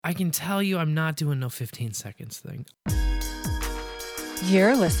I can tell you I'm not doing no 15 seconds thing.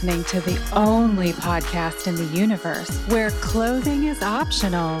 You're listening to the only podcast in the universe where clothing is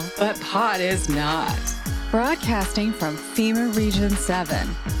optional, but pot is not. Broadcasting from FEMA Region 7,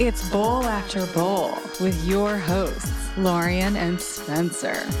 it's Bowl After Bowl with your hosts, Lorian and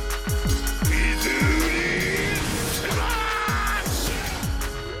Spencer.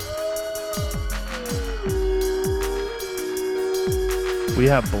 We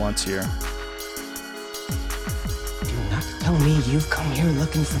have blunts here. Do not tell me you've come here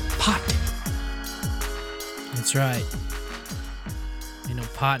looking for pot. That's right. Ain't no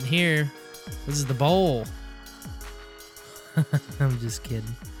pot in here. This is the bowl. I'm just kidding.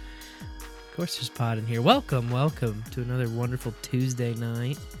 Of course there's pot in here. Welcome to another wonderful Tuesday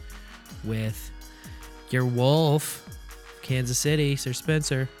night with your wolf, Kansas City, Sir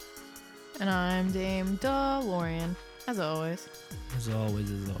Spencer. And I'm Dame DeLorean, as always. As always.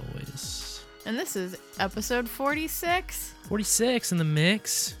 And this is episode 46. 46 in the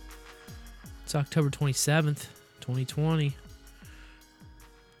mix. It's October 27th, 2020.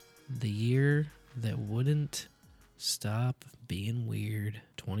 The year that wouldn't stop being weird.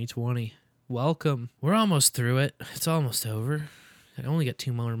 2020. Welcome. We're almost through it. It's almost over. I only got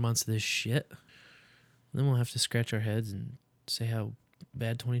 2 more months of this shit. Then we'll have to scratch our heads and say how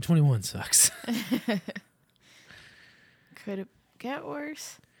bad 2021 sucks. Could it get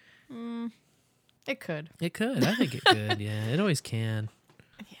worse? It could. It could. I think it could. Yeah, it always can.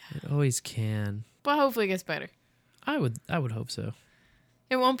 Yeah. It always can. But hopefully it gets better. I would hope so.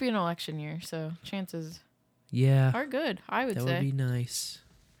 It won't be an election year, so chances Yeah. are good, I would That say. would be nice.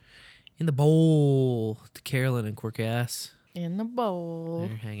 In the bowl to Carolyn and Quirkass. In the bowl.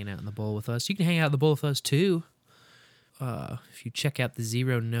 They're hanging out in the bowl with us. You can hang out in the bowl with us too. If you check out the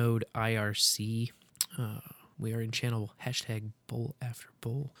Zero Node IRC, we are in channel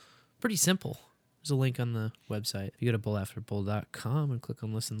 #BowlAfterBowl. Pretty simple. There's a link on the website. If you go to bowlafterbowl.com and click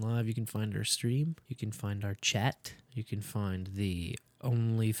on Listen Live, you can find our stream. You can find our chat. You can find the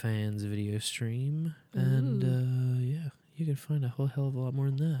OnlyFans video stream. And, yeah, you can find a whole hell of a lot more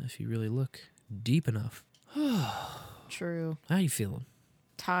than that if you really look deep enough. True. How you feeling?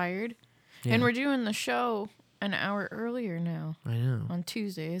 Tired. Yeah, And we're doing the show an hour earlier now. I know. On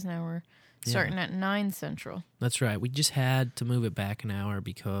Tuesdays. Now we're starting at 9 Central. That's right. We just had to move it back an hour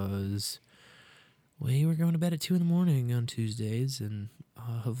because we were going to bed at 2 in the morning on Tuesdays, and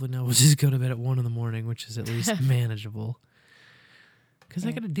hopefully now we'll just go to bed at 1 in the morning, which is at least manageable. Because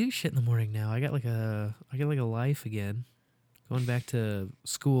I got to do shit in the morning now. I got like a life again. Going back to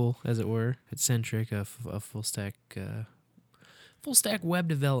school, as it were, at Centric, a full stack web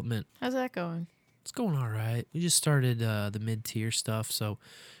development. How's that going? It's going all right. We just started the mid-tier stuff, so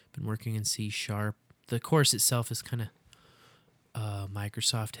been working in C#. The course itself is kind of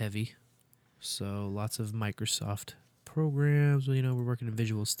Microsoft heavy, so lots of Microsoft programs. Well, we're working in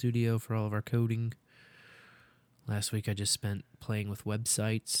Visual Studio for all of our coding. Last week I just spent playing with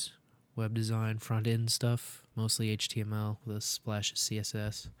websites, web design, front-end stuff, mostly HTML with a splash of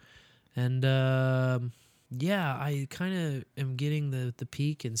CSS. And yeah, I kind of am getting the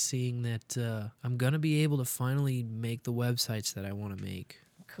peak and seeing that I'm going to be able to finally make the websites that I want to make.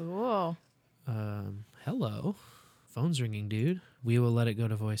 Cool. Hello. Phone's ringing, dude. We will let it go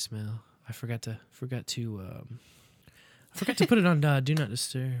to voicemail. I forgot to put it on Do Not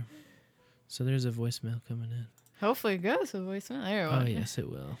Disturb. So there's a voicemail coming in. Hopefully it goes to voicemail. There we go. Oh, yes, it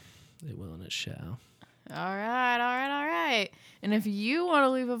will. It will and it shall. All right. And if you want to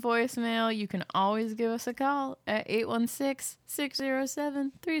leave a voicemail, you can always give us a call at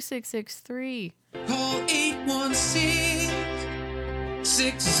 816-607-3663. Call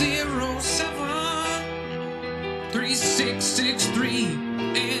 816-607-3663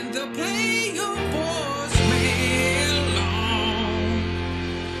 and they'll play your voicemail on.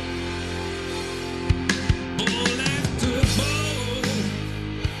 Bowl after bowl.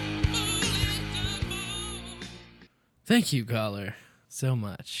 Bowl after bowl. Thank you, caller, so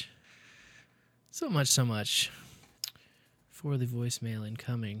much for the voicemail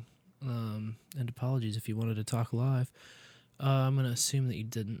incoming. And apologies if you wanted to talk live. I'm going to assume that you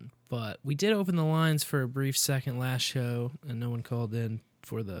didn't, but we did open the lines for a brief second last show, and no one called in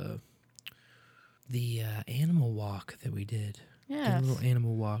for the animal walk that we did. Yes. A little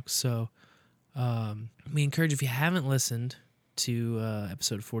animal walk. So we encourage, if you haven't listened to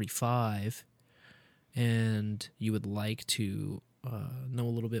episode 45 and you would like to know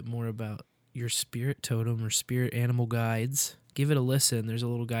a little bit more about your spirit totem or spirit animal guides, give it a listen. There's a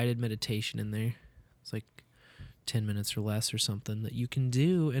little guided meditation in there. It's like 10 minutes or less or something that you can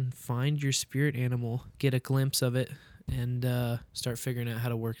do and find your spirit animal, get a glimpse of it, and start figuring out how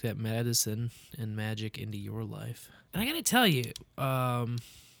to work that medicine and magic into your life. And I gotta tell you, I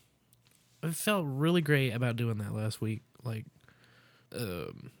felt really great about doing that last week. Like,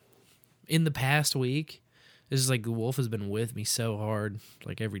 in the past week, it's just like the wolf has been with me so hard,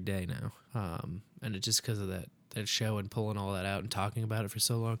 like every day now. And it's just because of that show and pulling all that out and talking about it for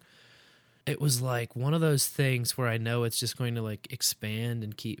so long. It was like one of those things where I know it's just going to like expand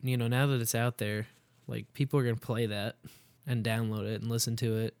and keep, now that it's out there, like people are going to play that and download it and listen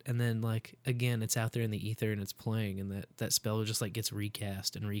to it. And then like, again, it's out there in the ether and it's playing, and that spell just like gets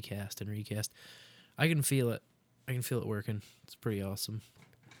recast and recast and recast. I can feel it. I can feel it working. It's pretty awesome.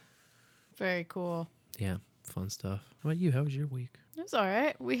 Very cool. Yeah. Fun stuff. How about you? How was your week? It was all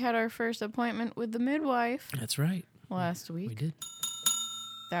right. We had our first appointment with the midwife That's right. last week. We did.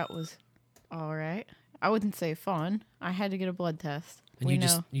 That was all right. I wouldn't say fun. I had to get a blood test.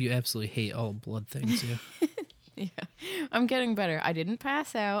 And you absolutely hate all blood things, yeah. Yeah. I'm getting better. I didn't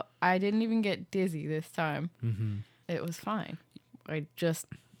pass out. I didn't even get dizzy this time. Mm-hmm. It was fine. I just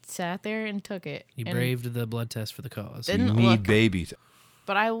sat there and took it. You and braved the blood test for the cause. Didn't Me look, babies.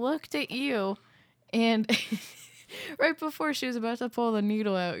 but I looked at you, and right before she was about to pull the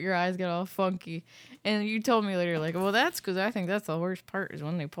needle out, your eyes got all funky. And you told me later, like, well, that's because I think that's the worst part is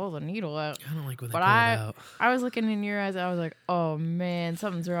when they pull the needle out. I don't like when they But pull it out. I was looking in your eyes. I was like, oh, man,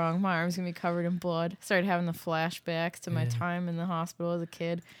 something's wrong. My arm's going to be covered in blood. Started having the flashbacks to my time in the hospital as a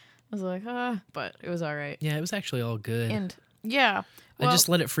kid. I was like, but it was all right. Yeah, it was actually all good. And, yeah. I Well, just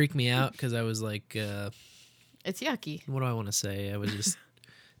let it freak me out because I was like, it's yucky. what do I want to say? I was just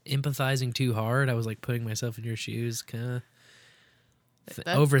empathizing too hard. I was like putting myself in your shoes, kind of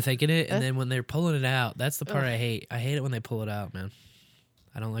overthinking it. And then when they're pulling it out, that's the part I hate. I hate it when they pull it out, man.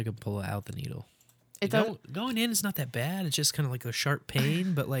 I don't like them pull out the needle. Going in, it's not that bad. It's just kind of like a sharp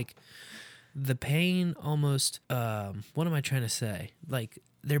pain, but like the pain almost, what am I trying to say? Like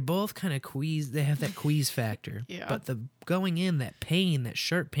they're both kind of queasy. They have that quease factor. Yeah. But the going in, that pain, that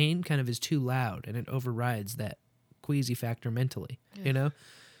sharp pain kind of is too loud and it overrides that queasy factor mentally. You know?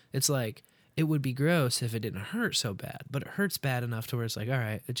 It's like, it would be gross if it didn't hurt so bad, but it hurts bad enough to where it's like, all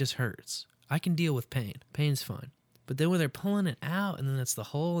right, it just hurts. I can deal with pain. Pain's fine. But then when they're pulling it out and then that's the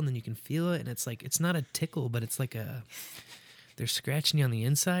hole and then you can feel it and it's like, it's not a tickle, but it's like they're scratching you on the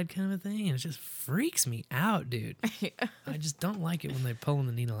inside kind of a thing. And it just freaks me out, dude. I just don't like it when they're pulling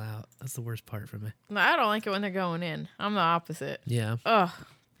the needle out. That's the worst part for me. No, I don't like it when they're going in. I'm the opposite. Yeah. Ugh.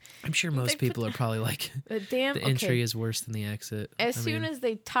 I'm sure most people are probably like, The damn the entry is worse than the exit. As soon as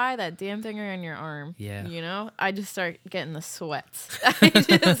they tie that damn thing around your arm, Yeah. I just start getting the sweats. I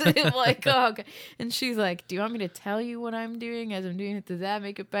just am like, oh, okay. And she's like, do you want me to tell you what I'm doing as I'm doing it? Does that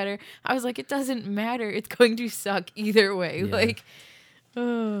make it better? I was like, it doesn't matter. It's going to suck either way. Yeah. Like,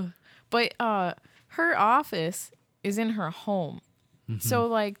 but her office is in her home. So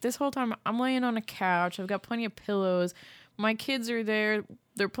like this whole time I'm laying on a couch. I've got plenty of pillows. My kids are there.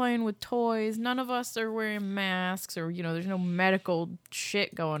 They're playing with toys. None of us are wearing masks or, there's no medical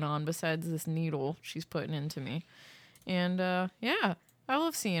shit going on besides this needle she's putting into me. And, yeah, I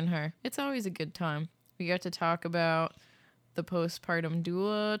love seeing her. It's always a good time. We got to talk about the postpartum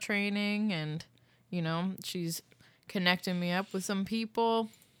doula training and, she's connecting me up with some people.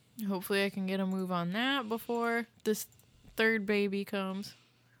 Hopefully I can get a move on that before this third baby comes.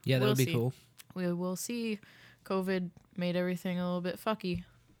 Yeah, that We'll would be see. cool. We will see. COVID made everything a little bit fucky,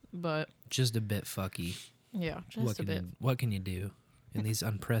 but Just a bit fucky. yeah, just a bit. What can you do in these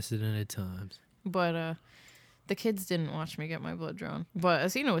unprecedented times? But the kids didn't watch me get my blood drawn. But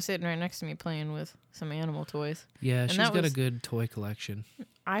Asina was sitting right next to me playing with some animal toys. Yeah, And she's that got a was- good toy collection.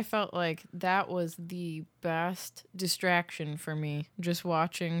 I felt like that was the best distraction for me, just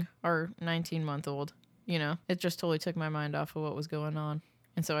watching our 19-month-old. It just totally took my mind off of what was going on.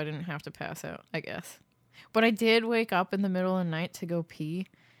 And so I didn't have to pass out, I guess. But I did wake up in the middle of the night to go pee,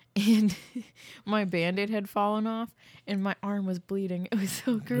 and my Band-Aid had fallen off, and my arm was bleeding. It was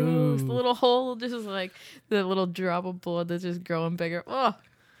so gross. Ooh. The little hole, just like the little drop of blood that's just growing bigger. Oh,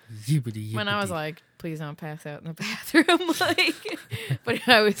 when I was like, please don't pass out in the bathroom. But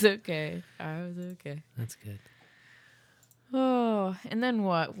I was okay. That's good. Oh, and then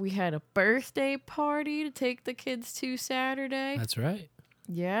what? We had a birthday party to take the kids to Saturday. That's right.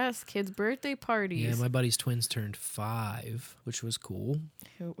 Yes, kids' birthday parties. Yeah, my buddy's twins turned 5, which was cool.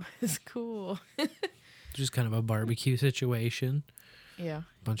 It was cool. Just kind of a barbecue situation. Yeah.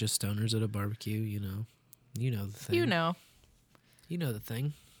 Bunch of stoners at a barbecue, You know the thing. You know. You know the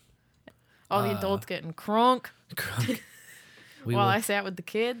thing. All the adults getting crunk Crunk. while I sat with the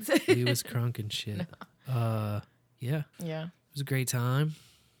kids. We was crunk and shit. Yeah. Yeah. It was a great time.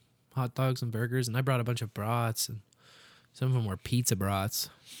 Hot dogs and burgers, and I brought a bunch of brats, and Some of them were pizza brats,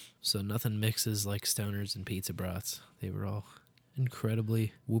 so nothing mixes like stoners and pizza brats. They were all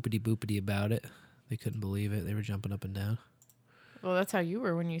incredibly whoopity-boopity about it. They couldn't believe it. They were jumping up and down. Well, that's how you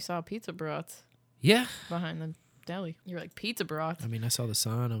were when you saw pizza brats Yeah. behind the deli. You were like, pizza brats I mean, I saw the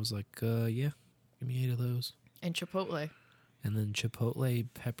sign. I was like, yeah, give me 8 of those. and Chipotle. And then Chipotle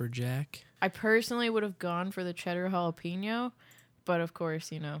Pepper Jack. I personally would have gone for the cheddar jalapeno, but of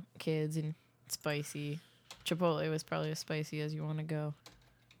course, you know, kids and spicy. Chipotle was probably as spicy as you want to go.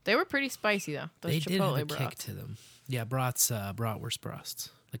 They were pretty spicy though. Those They Chipotle did have a brats. kick to them. Yeah, bratwurst brats.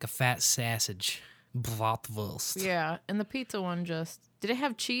 Like a fat sausage. Bratwurst. Yeah, and the pizza one just did it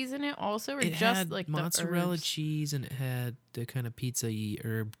have cheese in it also, or It just had like mozzarella the herbs? cheese, and it had the kind of pizza-y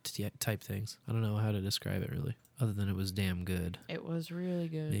herb type things. I don't know how to describe it really, other than it was damn good. It was really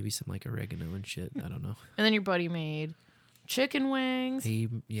good. Maybe some like oregano and shit. I don't know. And then your buddy made chicken wings,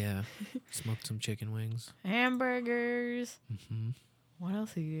 Yeah, smoked some chicken wings. hamburgers. Hmm. What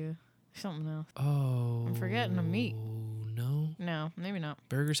else did you do? Something else. Oh, I'm forgetting the meat. No, No, maybe not.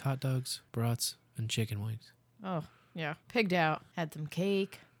 burgers, hot dogs, brats, and chicken wings. Oh, yeah. Pigged out. Had some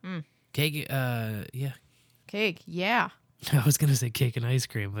cake. Cake. Yeah. Cake, yeah. I was gonna say cake and ice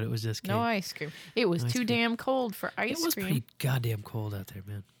cream, but it was just cake. No ice cream. It was Ice too cream. damn cold for ice It was cream. pretty goddamn cold out there,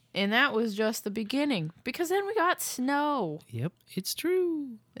 man. And that was just the beginning. Because then we got snow. Yep, it's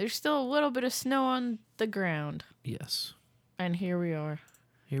true. There's still a little bit of snow on the ground. Yes. And here we are,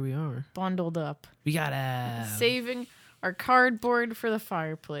 Here we are. bundled up, We got saving our cardboard for the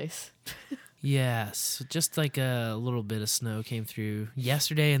fireplace. Yes, just like a little bit of snow came through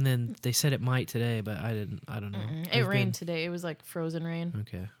yesterday, and then they said it might today, but I don't know. It rained today. It was like frozen rain.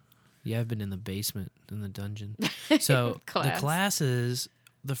 Okay. Yeah, I've been in the basement in the dungeon. So the Class. classes,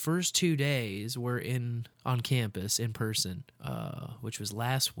 the first 2 days were on campus in person, which was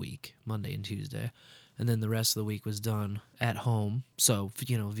last week, Monday and Tuesday, and then the rest of the week was done at home. So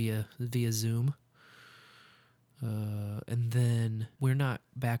via Zoom. And then we're not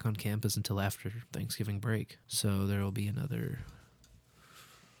back on campus until after Thanksgiving break. So there will be another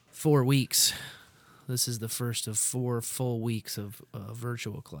 4 weeks. This is the first of 4 full weeks of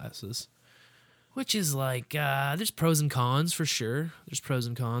virtual classes, which is like, there's pros and cons for sure. There's pros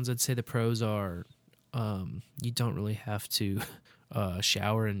and cons. I'd say the pros are you don't really have to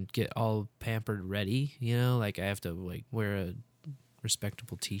shower and get all pampered ready. You know, like I have to like wear a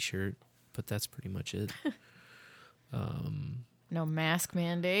respectable t-shirt, but that's pretty much it. No mask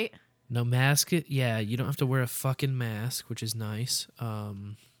mandate. No mask. Yeah, you don't have to wear a fucking mask, which is nice.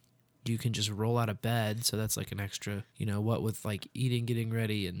 You can just roll out of bed, so that's like an extra, what with like eating, getting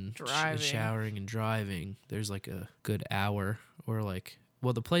ready, and Driving. showering and driving. There's like a good hour, or like,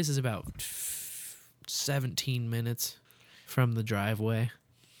 well, the place is about 17 minutes from the driveway.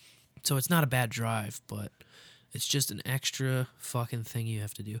 So it's not a bad drive, but it's just an extra fucking thing you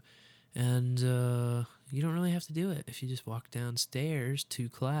have to do. And you don't really have to do it if you just walk downstairs to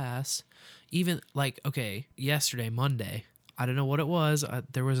class. Even like, okay, yesterday, Monday, I don't know what it was.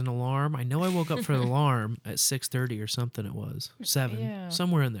 There was an alarm. I know I woke up for an alarm at 6:30 or something. It was 7, Yeah.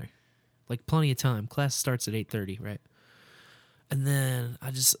 somewhere in there. Like plenty of time. Class starts at 8:30, right? And then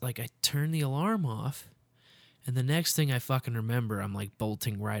I turned the alarm off. And the next thing I fucking remember, I'm like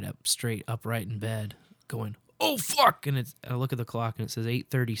bolting straight upright in bed, going, oh fuck! And I look at the clock and it says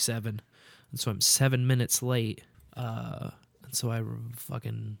 8:37, and so I'm 7 minutes late. And so I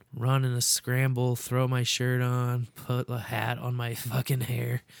fucking run in a scramble, throw my shirt on, put a hat on my fucking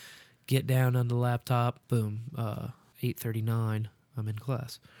hair, get down on the laptop, boom, 8:39, I'm in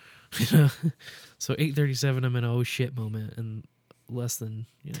class. So 8:37, I'm in a oh shit moment, and less than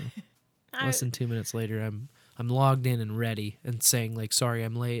 2 minutes later, I'm logged in and ready and saying like, sorry,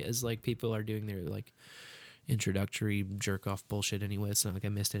 I'm late, as like people are doing their like introductory jerk off bullshit anyway. It's not like I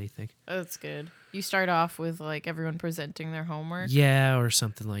missed anything. That's good. You start off with like everyone presenting their homework. Yeah, or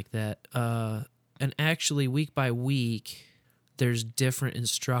something like that. And actually, week by week, there's different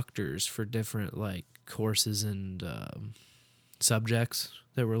instructors for different like courses and subjects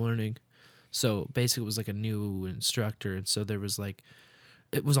that we're learning. So basically, it was like a new instructor, and so there was like,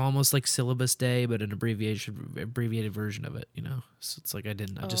 it was almost like syllabus day, but an abbreviated version of it. So it's like I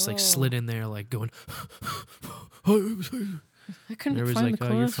just like slid in there like going. I couldn't Everybody's find like, the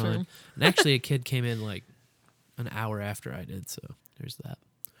oh, you're classroom. fine. And actually, a kid came in like an hour after I did, so there's that.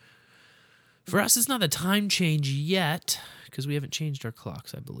 For us, it's not the time change yet, because we haven't changed our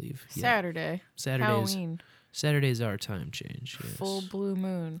clocks, I believe. yet. Saturday. Halloween. Saturday's our time change. Yes. Full blue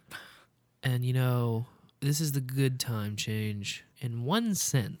moon. And this is the good time change in one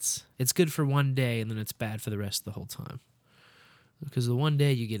sense. It's good for one day, and then it's bad for the rest of the whole time. Because the one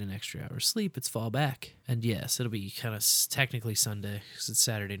day you get an extra hour of sleep, it's fall back. And yes, it'll be kind of technically Sunday because it's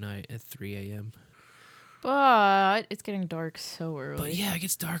Saturday night at 3 a.m. But it's getting dark so early. But yeah, it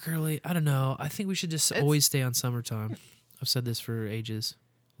gets dark early. I don't know. I think we should just always stay on summertime. I've said this for ages.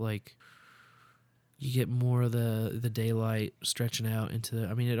 Like, you get more of the daylight stretching out into the...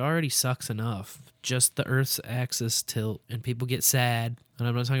 I mean, it already sucks enough. Just the Earth's axis tilt, and people get sad. And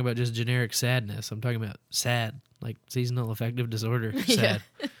I'm not talking about just generic sadness. I'm talking about sad, like seasonal affective disorder sad.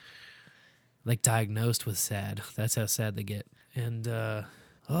 Like diagnosed with sad. That's how sad they get. And,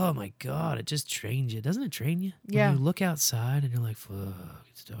 oh my God, it just trains you. Doesn't it train you? Yeah. When you look outside and you're like, fuck,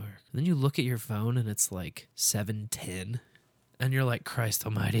 it's dark. And then you look at your phone and it's like 7:10. And you're like, Christ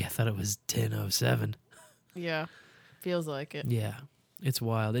almighty, I thought it was 10:07. Yeah. Feels like it. Yeah. It's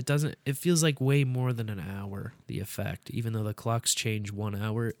wild. It feels like way more than an hour, the effect. Even though the clocks change 1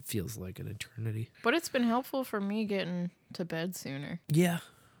 hour, it feels like an eternity. But it's been helpful for me getting to bed sooner. Yeah.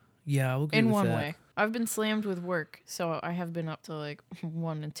 Yeah, I'll agree In with one that. way. I've been slammed with work, so I have been up to like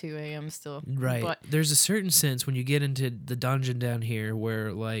 1 and 2 a.m. still. Right. But, There's a certain sense when you get into the dungeon down here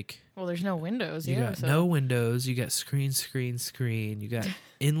where, like, well, there's no windows. you Yeah. got So. no windows, you got screen. You got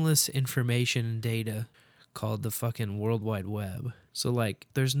endless information and data called the fucking World Wide Web. So, like,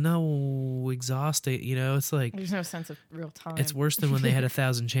 there's no exhausting, it's like, There's no sense of real time. it's worse than when they had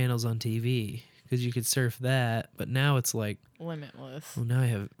 1,000 channels on TV because you could surf that. But now it's like, limitless. well, now I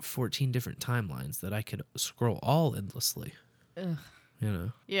have 14 different timelines that I could scroll all endlessly. Ugh.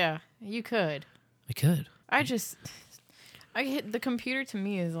 Yeah, you could. I could. The computer to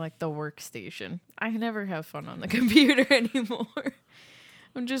me is like the workstation. I never have fun on the computer anymore.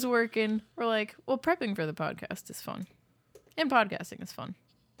 I'm just working or prepping for the podcast is fun. And podcasting is fun.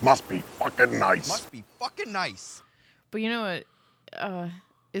 Must be fucking nice. Must be fucking nice. But you know what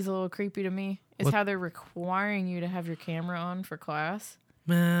is a little creepy to me? Is What? how they're requiring you to have your camera on for class.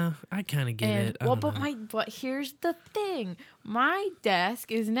 Nah, I kind of get it. I don't know. But here's the thing. My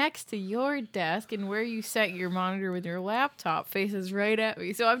desk is next to your desk, and where you set your monitor with your laptop faces right at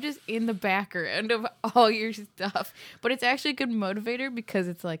me. So I'm just in the background of all your stuff. But it's actually a good motivator because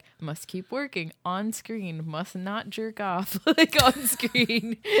it's like, must keep working on screen, must not jerk off like on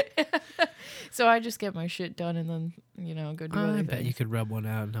screen. So I just get my shit done and then, go do other I bet things. you could rub one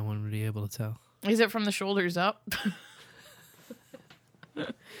out and no one would be able to tell. Is it from the shoulders up?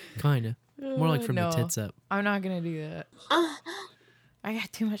 Kind of. More like from No. the tits up. I'm not going to do that. I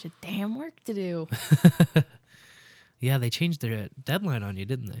got too much damn work to do. Yeah, they changed their deadline on you,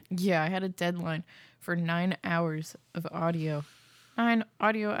 didn't they? Yeah, I had a deadline for 9 hours of audio. 9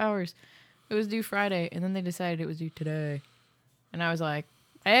 audio hours. It was due Friday, and then they decided it was due today. And I was like,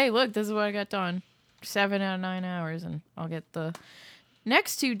 hey, look, this is what I got done. 7 out of 9 hours, and I'll get the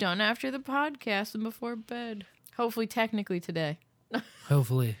next 2 done after the podcast and before bed. Hopefully, technically today.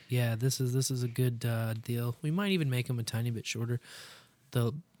 Hopefully. Yeah, this is a good deal. We might even make them a tiny bit shorter.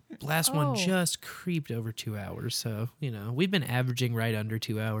 The last one Oh. just creeped over 2 hours, so, we've been averaging right under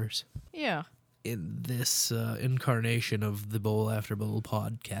 2 hours Yeah. in this incarnation of the Bowl After Bowl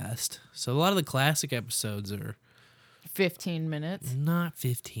podcast. So a lot of the classic episodes are 15 minutes. not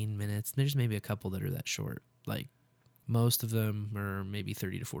 15 minutes. There's maybe a couple that are that short. Like, most of them are maybe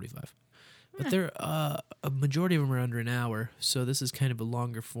 30 to 45. But they're a majority of them are under an hour, so this is kind of a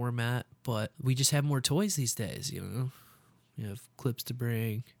longer format. But we just have more toys these days, We have clips to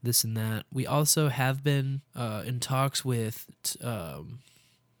bring, this and that. We also have been in talks with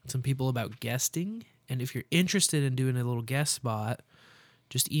some people about guesting, and if you're interested in doing a little guest spot,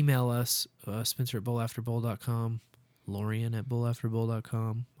 just email us, Spencer at bowlafterbowl.com, Lorian at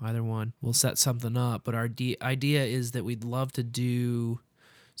bowlafterbowl.com, either one. We'll set something up, but our idea is that we'd love to do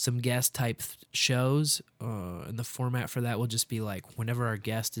some guest type shows, and the format for that will just be like whenever our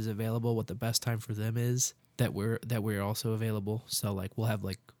guest is available, what the best time for them is, that we're also available. So like we'll have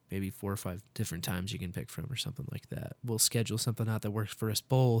like maybe 4 or 5 different times you can pick from or something like that. We'll schedule something out that works for us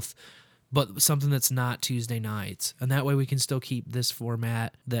both, but something that's not Tuesday nights. And that way we can still keep this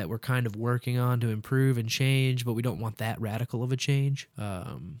format that we're kind of working on to improve and change, but we don't want that radical of a change.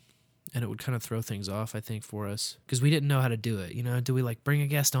 And it would kind of throw things off, I think, for us. Because we didn't know how to do it. Do we like bring a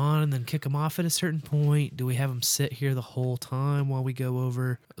guest on and then kick them off at a certain point? Do we have them sit here the whole time while we go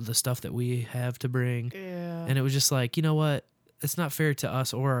over the stuff that we have to bring? Yeah. And it was just like, you know what? It's not fair to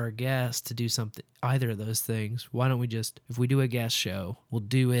us or our guests to do something, either of those things. Why don't we just, if we do a guest show, we'll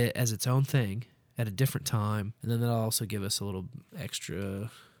do it as its own thing at a different time. And then that'll also give us a little extra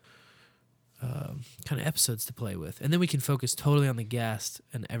kind of episodes to play with. And then we can focus totally on the guest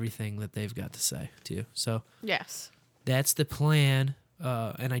and everything that they've got to say, too. So Yes. that's the plan.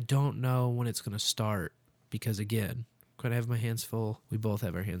 And I don't know when it's going to start because, again, Quite have my hands full. We both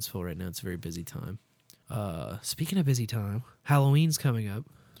have our hands full right now. It's a very busy time. Speaking of busy time, Halloween's coming up,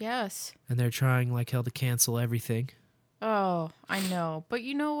 Yes. and they're trying like hell to cancel everything. Oh, I know. But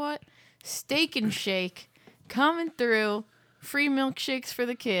you know what? Steak and Shake coming through. Free milkshakes for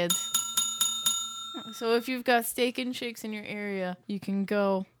the kids. So if you've got Steak and Shakes in your area, you can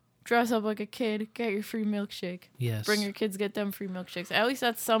go dress up like a kid, get your free milkshake. Yes. Bring your kids, get them free milkshakes. At least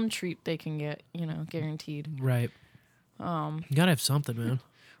that's some treat they can get, guaranteed. Right. You gotta have something, man.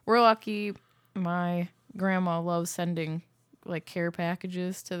 We're lucky. My grandma loves sending like care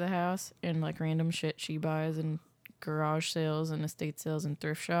packages to the house and like random shit she buys in garage sales and estate sales and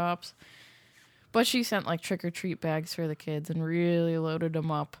thrift shops. But she sent like trick or treat bags for the kids and really loaded them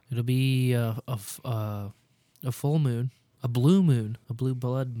up. It'll be a full moon, a blue moon, a blue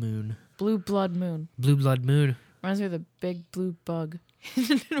blood moon. Blue blood moon. Blue blood moon. Reminds me of the big blue bug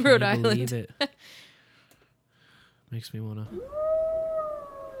in Can Rhode you Island. believe it? Makes me wanna.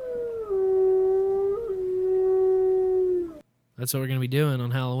 That's what we're gonna be doing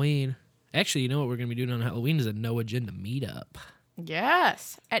on Halloween. Actually, you know what we're gonna be doing on Halloween is a No Agenda meetup.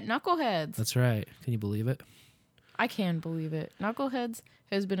 Yes, at Knuckleheads. That's right. Can you believe it? I can believe it. Knuckleheads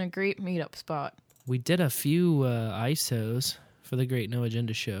has been a great meetup spot. We did a few ISOs for the Great No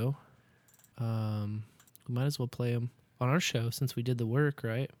Agenda show. We might as well play them on our show since we did the work,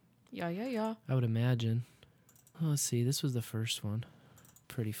 right? Yeah. I would imagine. Let's see. This was the first one.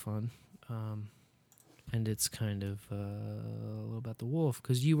 Pretty fun. And it's kind of a little about the wolf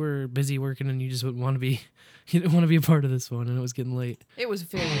because you were busy working and you just wouldn't want to be, you didn't want to be a part of this one, and it was getting late. It was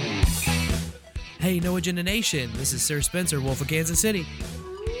very Hey, No Agenda Nation. This is Sir Spencer, Wolf of Kansas City.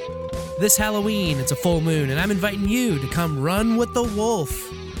 This Halloween, it's a full moon, and I'm inviting you to come run with the wolf,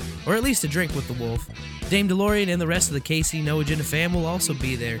 or at least a drink with the wolf. Dame DeLorean and the rest of the KC No Agenda fam will also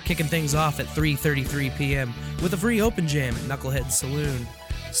be there, kicking things off at 3:33 p.m. with a free open jam at Knucklehead Saloon.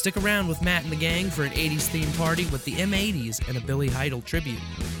 Stick around with Matt and the gang for an 80s themed party with the M80s and a Billy Heidel tribute.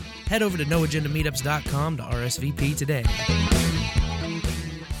 Head over to noagendameetups.com to RSVP today.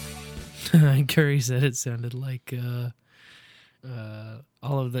 Curry said it sounded like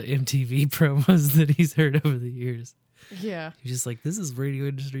all of the MTV promos that he's heard over the years. Yeah. He's just like, this is radio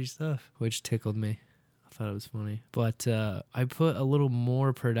industry stuff, which tickled me. I thought it was funny. But I put a little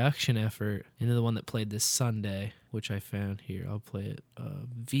more production effort into the one that played this Sunday, which I found here. I'll play it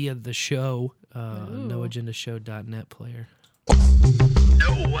via the show, noagendashow.net player.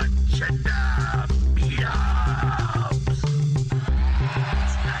 No agenda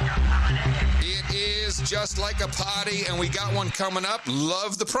It is just like a party, and we got one coming up.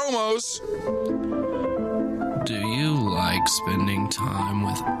 Love the promos. Do you like spending time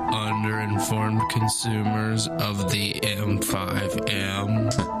with underinformed consumers of the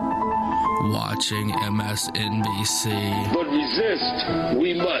M5M? Watching MSNBC? But resist,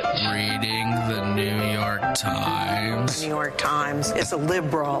 we must. Reading the New York Times? New York Times is a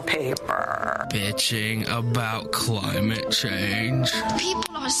liberal paper. Bitching about climate change?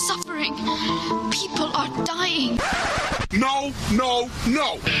 People are suffering. People are dying. No, no,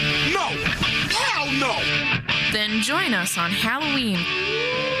 no, no, hell no! Then join us on Halloween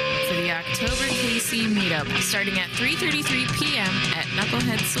for the October KC meetup, starting at 3:33 p.m. at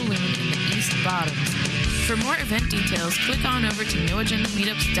Knucklehead Saloon in the East Bottoms. For more event details, click on over to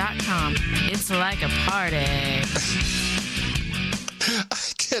noagendameetups.com. It's like a party. I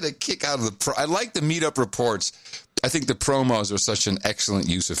get a kick out of the I like the meetup reports. I think the promos are such an excellent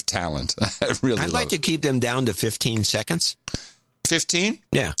use of talent. I really I'd like to keep them down to 15 seconds. 15?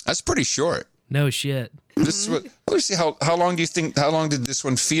 Yeah. That's pretty short. No shit. This is what. Let's see. How long do you think? How long did this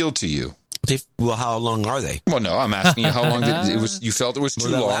one feel to you? Well, how long are they? Well, no, I'm asking you how long did it was. You felt it was too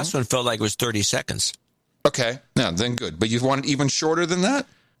Well, the long. last one felt like it was 30 seconds. Okay, no, then good. But you want it even shorter than that?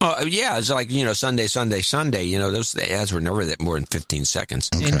 Oh, yeah, it's like, Sunday. Those ads were never that more than 15 seconds.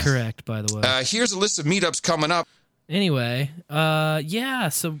 Okay. Incorrect, by the way. Here's a list of meetups coming up. Anyway, so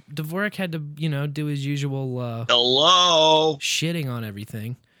Dvorak had to, do his usual Hello. shitting on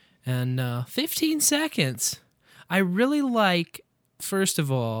everything. And 15 seconds. I really like, first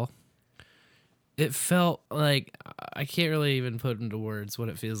of all, it felt like, I can't really even put into words what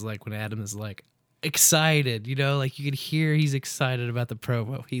it feels like when Adam is like excited, like you could hear he's excited about the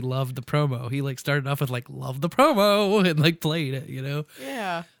promo. He loved the promo. He like started off with like, love the promo and like played it,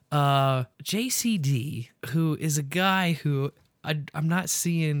 Yeah. JCD, who is a guy who I'm not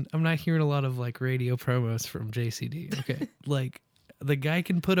hearing a lot of like radio promos from JCD. Okay. Like the guy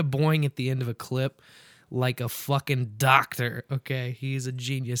can put a boing at the end of a clip like a fucking doctor. Okay. He's a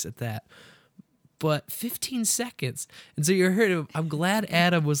genius at that. but 15 seconds. And so you heard him. I'm glad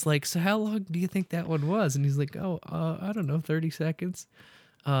Adam was like, so how long do you think that one was? And he's like, I don't know, 30 seconds.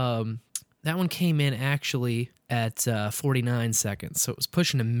 That one came in actually at 49 seconds. So it was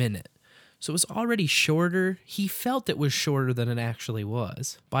pushing a minute. So it was already shorter. He felt it was shorter than it actually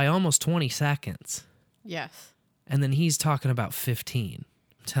was by almost 20 seconds. Yes. And then he's talking about 15.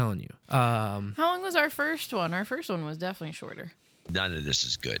 I'm telling you. How long was our first one? Our first one was definitely shorter. None of this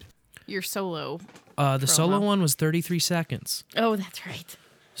is good. Your solo. The solo one was 33 seconds. Oh, that's right.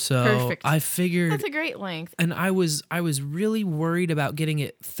 So Perfect. I figured That's a great length. And I was really worried about getting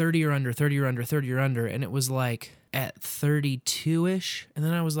it 30 or under, 30 or under, 30 or under, and it was like at 32-ish. And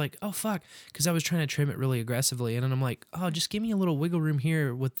then I was like, oh fuck, because I was trying to trim it really aggressively. And then I'm like, oh, just give me a little wiggle room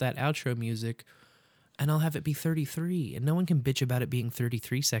here with that outro music, and I'll have it be 33. And no one can bitch about it being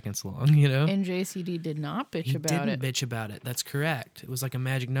 33 seconds long, you know? And JCD did not bitch He about didn't it. bitch about it. That's correct. It was like a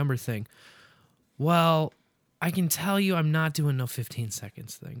magic number thing. Well, I can tell you I'm not doing no 15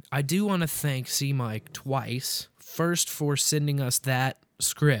 seconds thing. I do want to thank C-Mike twice. First for sending us that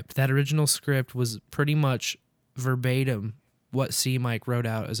script. That original script was pretty much verbatim what C-Mike wrote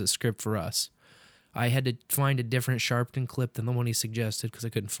out as a script for us. I had to find a different Sharpton clip than the one he suggested because I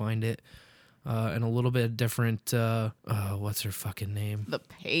couldn't find it. And a little bit different, what's her fucking name? The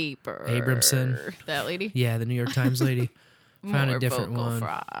paper. Abramson. That lady? Yeah, the New York Times lady. Found More a different vocal one.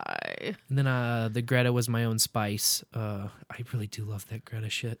 fry. And then the Greta was my own spice. I really do love that Greta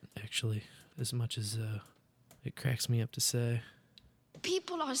shit, actually, as much as it cracks me up to say.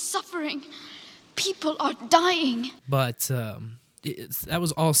 People are suffering. People are dying. But that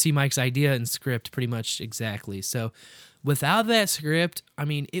was all C. Mike's idea and script, pretty much exactly. So without that script, I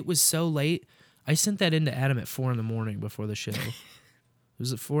mean, it was so late. I sent that in to Adam at 4 a.m. before the show. It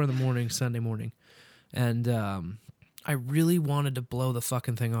was at 4 a.m. Sunday morning. And I really wanted to blow the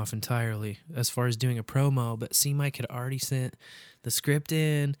fucking thing off entirely as far as doing a promo, but C. Mike had already sent the script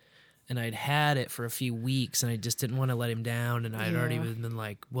in, and I'd had it for a few weeks, and I just didn't want to let him down, and I'd already been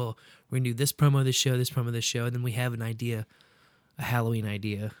like, well, we're going to do this promo, this promo, this show, and then we have an idea, a Halloween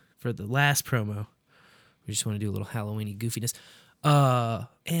idea for the last promo. We just want to do a little Halloween-y goofiness.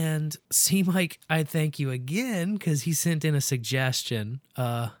 And C. Mike, I thank you again, because he sent in a suggestion,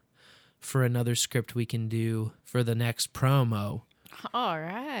 for another script we can do for the next promo. All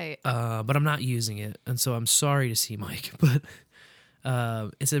right. But I'm not using it, and so I'm sorry to see Mike, but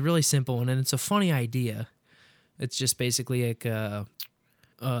it's a really simple one, and it's a funny idea. It's just basically like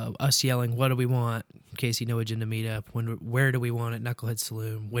us yelling, what do we want? Casey No Agenda Meetup. Where do we want it? Knucklehead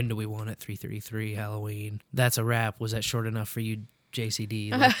Saloon. When do we want it? 3:33 Halloween. That's a wrap. Was that short enough for you,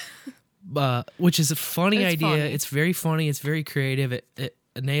 JCD? Like, which is a funny idea. Funny. It's very funny. It's very creative. It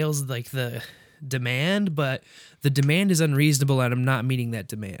nails like the demand, but the demand is unreasonable, and I'm not meeting that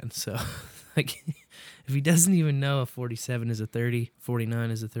demand. So, like, if he doesn't even know if 47 is a 30,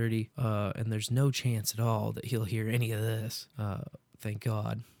 49 is a 30, and there's no chance at all that he'll hear any of this, thank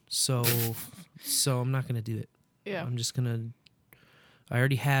God. So I'm not gonna do it. Yeah. I'm just gonna. I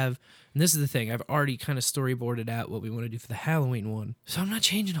already have, and this is the thing. I've already kind of storyboarded out what we want to do for the Halloween one, so I'm not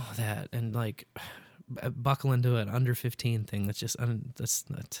changing all of that and like buckle into an under 15 thing. That's just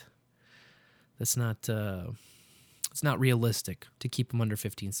it's not realistic to keep them under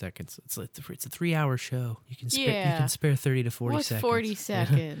 15 seconds. It's a 3-hour show. You can spare 30 to 40 What's seconds. 40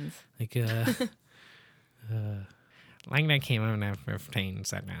 seconds? Like like that came out in 15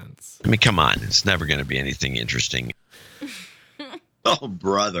 seconds. I mean, come on. It's never going to be anything interesting. Oh,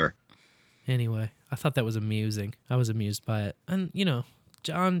 brother. Anyway, I thought that was amusing. I was amused by it. And, you know,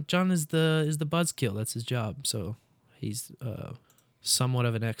 John is the buzzkill. That's his job. So he's somewhat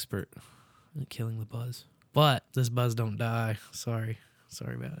of an expert at killing the buzz. But this buzz don't die. Sorry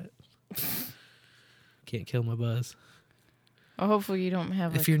about it. Can't kill my buzz. Well, hopefully you don't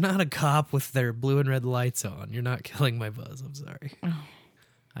have. If you're not a cop with their blue and red lights on, you're not killing my buzz. I'm sorry. Oh.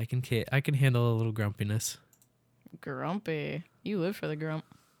 I can handle a little grumpiness. Grumpy. You live for the grump.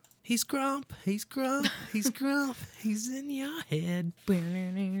 He's grump. He's grump. He's grump. He's in your head.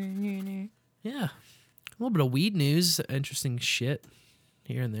 Yeah. A little bit of weed news. Interesting shit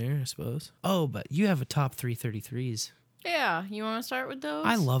here and there, I suppose. Oh, but you have a top 333s. Yeah, you want to start with those?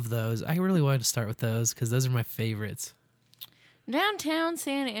 I love those. I really wanted to start with those because those are my favorites. Downtown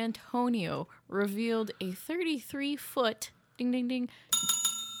San Antonio revealed a 33-foot ding ding ding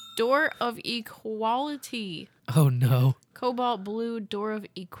door of equality. Oh no. Cobalt blue door of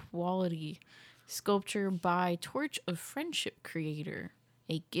equality. Sculpture by Torch of Friendship creator.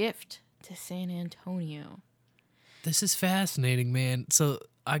 A gift to San Antonio. This is fascinating, man. So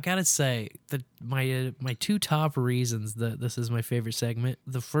I gotta say that my two top reasons that this is my favorite segment.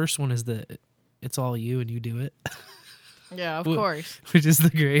 The first one is that it's all you and you do it. Yeah, of course. Which is the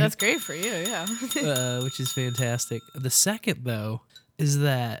great. That's great for you, yeah. Which is fantastic. The second, though, is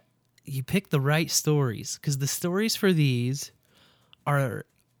that you pick the right stories, because the stories for these are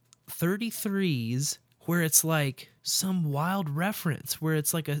 33s where it's like some wild reference where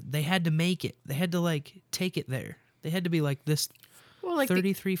it's like they had to make it. They had to like take it there. They had to be like this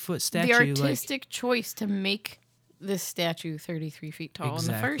 33-foot statue. The artistic choice to make this statue 33 feet tall in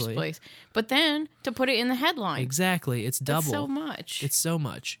the first place, but then to put it in the headline. Exactly. It's double. That's so much. It's so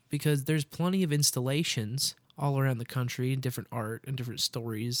much because there's plenty of installations all around the country and different art and different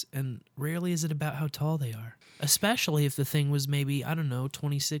stories, and rarely is it about how tall they are, especially if the thing was maybe, I don't know,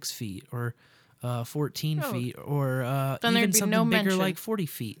 26 feet or 14 feet or then even be something no bigger mention. like 40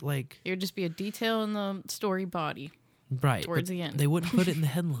 feet. Like, it would just be a detail in the story body. Right. Towards the end. They wouldn't put it in the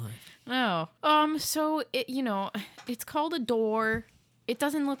headline. No. So it, it's called a door. It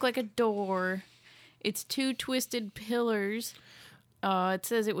doesn't look like a door. It's two twisted pillars. It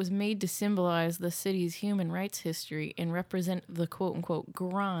says it was made to symbolize the city's human rights history and represent the quote-unquote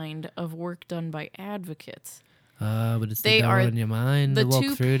grind of work done by advocates. But it's the door in your mind, the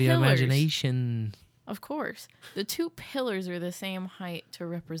walk through the imagination. Of course. The two pillars are the same height to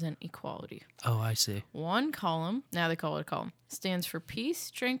represent equality. Oh, I see. One column, now they call it a column, stands for peace,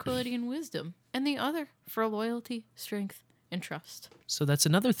 tranquility, and wisdom. And the other for loyalty, strength, and trust. So that's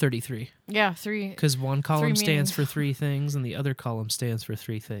another 33. Yeah, 3. Because one column stands meanings. for 3 things and the other column stands for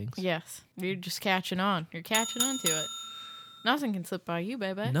 3 things. Yes. You're just catching on. You're catching on to it. Nothing can slip by you,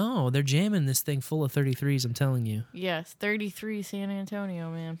 baby. No, they're jamming this thing full of 33s, I'm telling you. Yes, 33 San Antonio,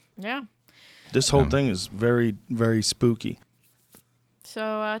 man. Yeah. This whole thing is very, very spooky.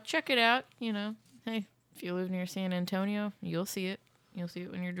 So check it out. Hey, if you live near San Antonio, you'll see it. You'll see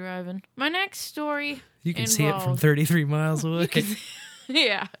it when you're driving. My next story You can see it from 33 miles away.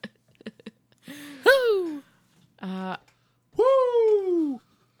 Yeah. Woo! Woo!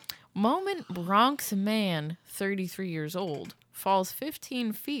 Moment Bronx man, 33 years old, falls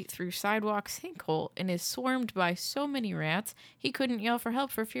 15 feet through sidewalk sinkhole and is swarmed by so many rats he couldn't yell for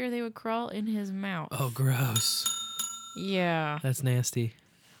help for fear they would crawl in his mouth. Oh, gross. Yeah. That's nasty.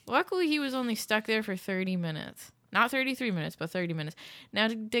 Luckily, he was only stuck there for 30 minutes. Not 33 minutes, but 30 minutes. Now,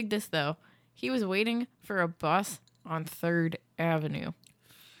 to dig this, though. He was waiting for a bus on 3rd Avenue.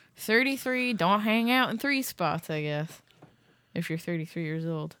 33, don't hang out in 3 spots, I guess. If you're 33 years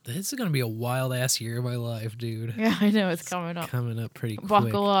old. This is going to be a wild-ass year of my life, dude. Yeah, I know. It's coming up. Coming up pretty quick.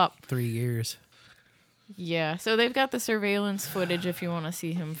 Buckle up. 3 years. Yeah, so they've got the surveillance footage if you want to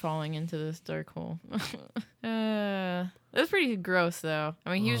see him falling into this dark hole. That's pretty gross, though.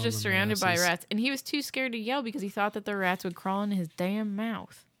 I mean, he was just surrounded by rats, and he was too scared to yell because he thought that the rats would crawl into his damn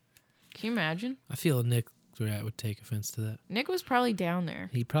mouth. Can you imagine? I feel Nick Rat would take offense to that. Nick was probably down there.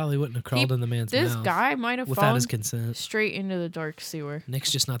 He probably wouldn't have crawled in the man's mouth. This guy might have without fallen his consent. Straight into the dark sewer.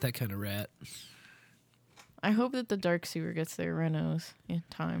 Nick's just not that kind of rat. I hope that the dark sewer gets their renos in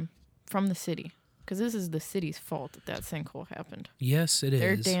time from the city. Because this is the city's fault that sinkhole happened. Yes, it is.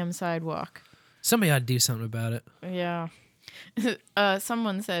 Their damn sidewalk. Somebody ought to do something about it. Yeah.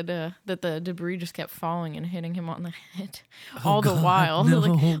 Someone said that the debris just kept falling and hitting him on the head all the while. No.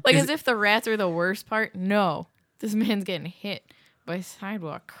 like as if the rats are the worst part. No. This man's getting hit by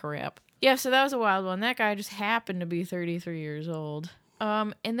sidewalk crap. Yeah, so that was a wild one. That guy just happened to be 33 years old.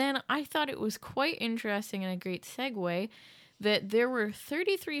 And then I thought it was quite interesting and a great segue that there were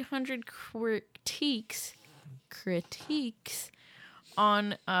 3,300 critiques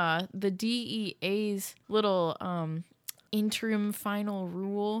on the DEA's little interim final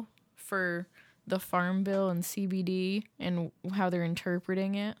rule for the Farm Bill and CBD and how they're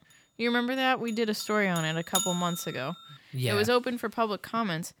interpreting it. You remember that? We did a story on it a couple months ago. Yeah. It was open for public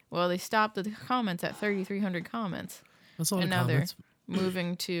comments. Well, they stopped the comments at 3,300 comments. That's a lot and of now comments. they're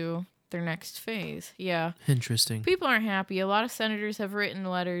moving to their next phase. Yeah. Interesting. People aren't happy. A lot of senators have written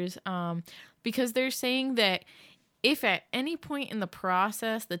letters because they're saying that if at any point in the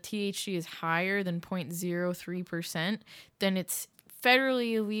process the THC is higher than 0.03%, then it's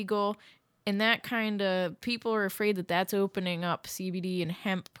federally illegal. And that kind of, people are afraid that that's opening up CBD and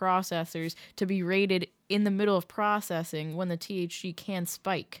hemp processors to be raided in the middle of processing when the THC can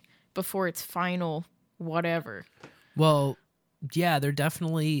spike before its final whatever. Well, yeah, they're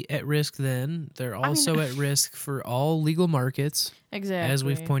definitely at risk then. They're also at risk for all legal markets. Exactly. As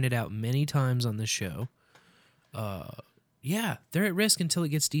we've pointed out many times on this show. Yeah, they're at risk until it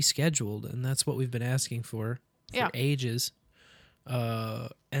gets descheduled, and that's what we've been asking for ages.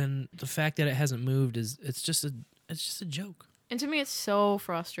 And the fact that it hasn't moved it's just a joke. And to me, it's so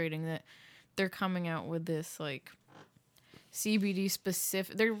frustrating that they're coming out with this like CBD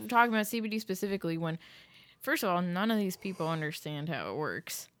specific. They're talking about CBD specifically when, first of all, none of these people understand how it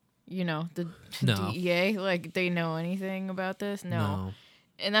works. You know, the No. DEA, like, they know anything about this? No.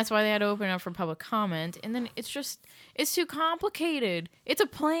 And that's why they had to open up for public comment. And then it's too complicated. It's a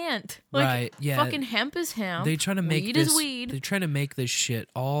plant. Like, Right, yeah. fucking hemp is hemp. They try to make weed this. is weed. They're trying to make this shit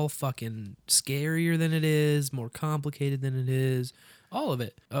all fucking scarier than it is, more complicated than it is. All of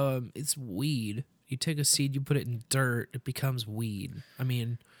it. It's weed. You take a seed, you put it in dirt, it becomes weed. I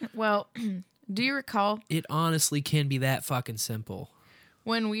mean, Well, do you recall it honestly can be that fucking simple.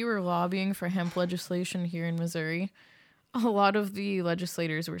 when we were lobbying for hemp legislation here in Missouri? A lot of the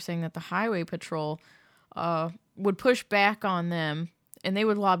legislators were saying that the Highway Patrol would push back on them, and they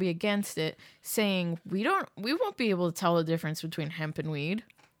would lobby against it, saying we won't be able to tell the difference between hemp and weed.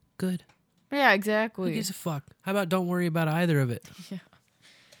 Good. Yeah, Who exactly. gives a fuck? How about don't worry about either of it? Yeah.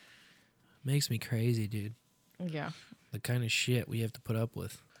 Makes me crazy, dude. Yeah. The kind of shit we have to put up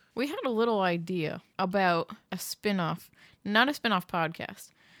with. We had a little idea about a spin-off, not a spin-off podcast,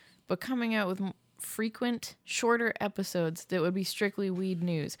 but coming out with frequent, shorter episodes that would be strictly weed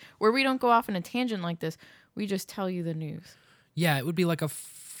news, where we don't go off on a tangent like this. We just tell you the news. Yeah, it would be like a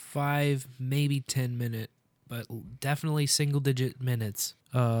 5, maybe 10 minute, but definitely single digit minutes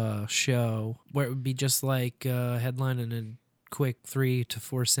show where it would be just like a headline and a quick 3 to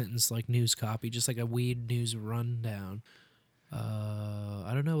 4 sentence like news copy, just like a weed news rundown.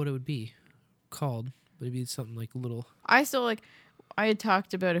 I don't know what it would be called, but it'd be something like a little. I had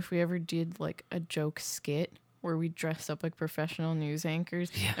talked about if we ever did like a joke skit where we dress up like professional news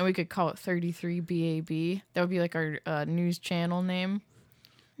anchors, and we could call it 33 BAB. That would be like our news channel name.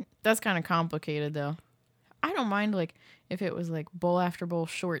 That's kind of complicated though. I don't mind like if it was like bowl after bowl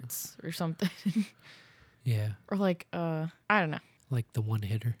shorts or something. Yeah. Or like I don't know. Like the one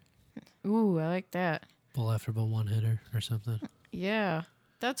hitter. Ooh, I like that. Bowl after bowl one hitter or something. Yeah,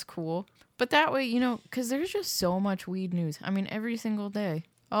 that's cool. But that way, you know, because there's just so much weed news. I mean, every single day,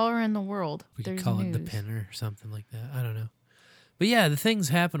 all around the world, We could there's call news. it the pinner or something like that. I don't know. But yeah, the things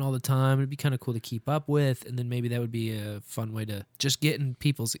happen all the time. It'd be kind of cool to keep up with. And then maybe that would be a fun way to just get in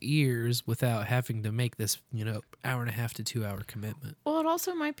people's ears without having to make this, hour and a half to 2 hour commitment. Well, it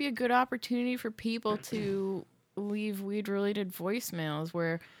also might be a good opportunity for people to leave weed-related voicemails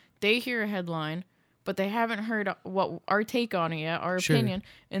where they hear a headline, but they haven't heard what our take on it yet, our Sure. opinion,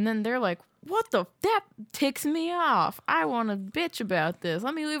 and then they're like, that ticks me off. I want to bitch about this.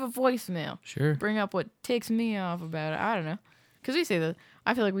 Let me leave a voicemail. Sure. Bring up what ticks me off about it. I don't know. Because I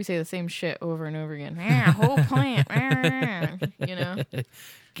feel like we say the same shit over and over again. Whole plant.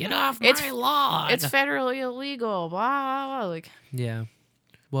 Get off my lawn. It's federally illegal. Blah, blah, blah. Like, Yeah.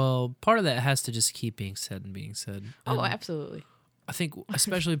 Well, part of that has to just keep being said and being said. oh, And absolutely. I think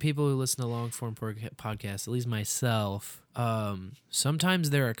especially people who listen to long form podcasts, at least myself, sometimes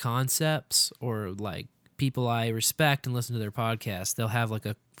there are concepts or like people I respect and listen to their podcasts, they'll have like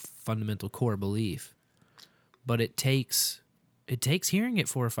a fundamental core belief. But it takes hearing it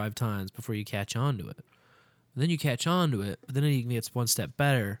 4 or 5 times before you catch on to it. Then you catch on to it, but then it gets one step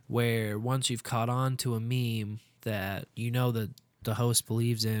better where once you've caught on to a meme that the host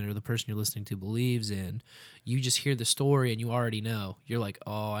believes in or the person you're listening to believes in, you just hear the story and you already know. You're like,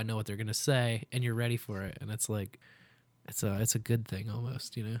 oh, I know what they're going to say, and you're ready for it. And it's like, it's a good thing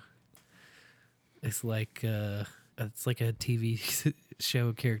almost, It's like a TV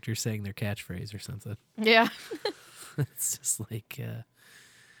show character saying their catchphrase or something. Yeah. It's just like,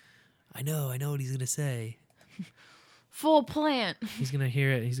 I know what he's going to say. Full plant. He's going to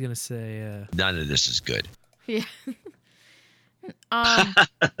hear it. He's going to say, None of this is good. Yeah.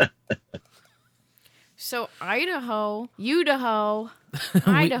 So Idaho, Idaho.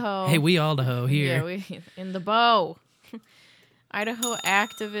 Hey, we Idaho here. Yeah, we in the bow. Idaho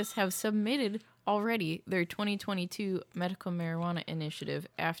activists have submitted already their 2022 medical marijuana initiative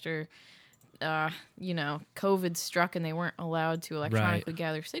after, COVID struck and they weren't allowed to electronically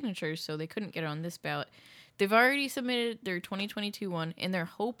gather signatures, so they couldn't get it on this ballot. They've already submitted their 2022 one, and they're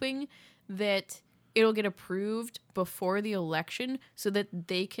hoping that it'll get approved before the election so that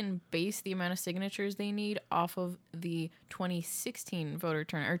they can base the amount of signatures they need off of the 2016 voter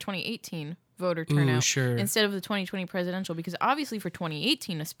turnout or 2018 voter turnout sure. instead of the 2020 presidential, because obviously for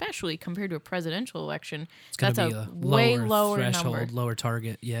 2018 especially compared to a presidential election, It's gonna that's be a way lower threshold, number. lower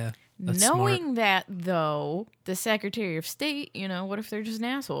target. Yeah. That's Knowing smart. that, though, the Secretary of State, what if they're just an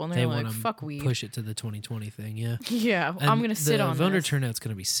asshole and they're They like, want to fuck weed. push it to the 2020 thing, yeah. Yeah, And I'm going to sit on the voter this. turnout's going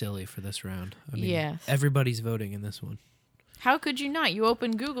to be silly for this round. I mean, Yes. everybody's voting in this one. How could you not? You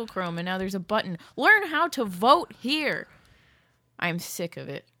open Google Chrome and now there's a button. Learn how to vote here. I'm sick of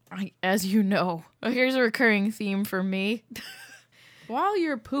it. as you know, here's a recurring theme for me. While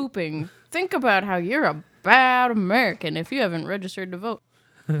you're pooping, think about how you're a bad American if you haven't registered to vote.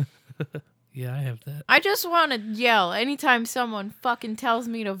 Yeah, I have that. I just want to yell anytime someone fucking tells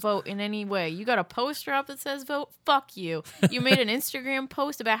me to vote in any way. You got a poster up that says vote? Fuck you. You made an Instagram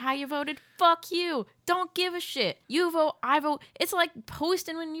post about how you voted? Fuck you. Don't give a shit. You vote, I vote. It's like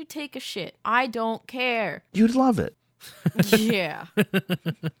posting when you take a shit. I don't care. You'd love it. Yeah.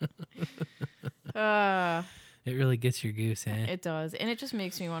 It really gets your goose, eh? It does. And it just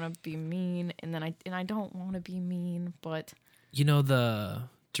makes me want to be mean. And then I don't want to be mean, but... You know, the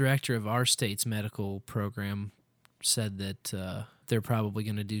director of our state's medical program said that they're probably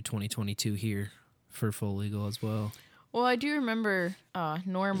going to do 2022 here for full legal as well. Well, I do remember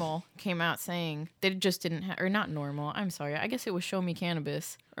Normal came out saying they just didn't have, or not Normal, I'm sorry, I guess it was Show Me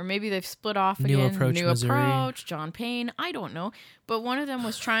Cannabis. Or maybe they've split off New again. Approach, New Missouri. Approach, John Payne, I don't know. But one of them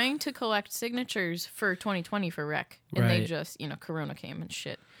was trying to collect signatures for 2020 for rec. And they Right. just, Corona came and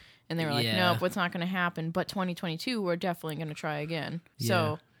shit. And they were like, Yeah. nope, it's not going to happen. But 2022, we're definitely going to try again. Yeah.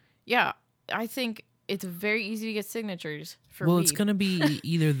 So, yeah, I think it's very easy to get signatures for Well, weed. it's going to be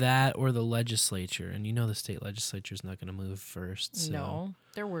either that or the legislature. And you know the state legislature is not going to move first. So No,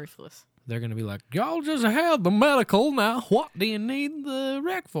 they're worthless. they're going to be like, y'all just have the medical. Now, what do you need the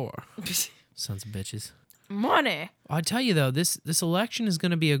rec for? Sons of bitches. Money. I tell you, though, this election is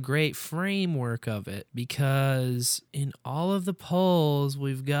going to be a great framework of it because in all of the polls,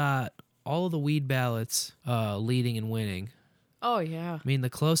 we've got all of the weed ballots leading and winning. Oh, yeah. I mean, the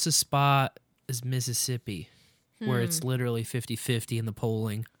closest spot is Mississippi, where it's literally 50-50 in the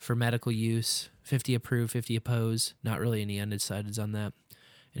polling for medical use. 50 approve, 50 oppose. Not really any undecideds on that.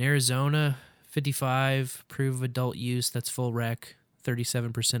 In Arizona, 55 approve adult use. That's full rec.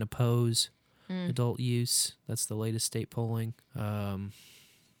 37% oppose adult use. That's the latest state polling. In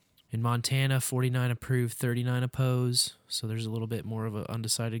Montana, 49 approve, 39 oppose. So there's a little bit more of an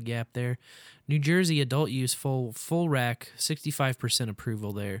undecided gap there. New Jersey, adult use, full rec, 65%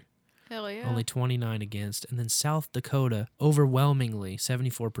 approval there. Hell yeah. Only 29 against. And then South Dakota, overwhelmingly,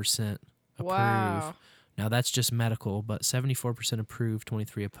 74% approve. Wow. Now, that's just medical, but 74% approve,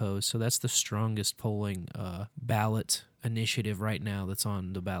 23 oppose. So that's the strongest polling ballot initiative right now that's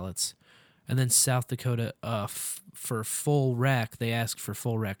on the ballots. And then South Dakota, for full rec, they asked for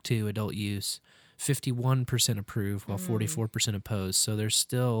full rec too, adult use. 51% approve, while 44% oppose. So there's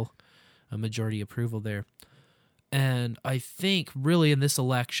still a majority approval there. And I think really in this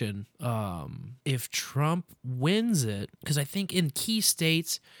election, if Trump wins it, because I think in key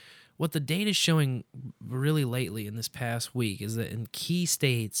states, what the data is showing really lately in this past week is that in key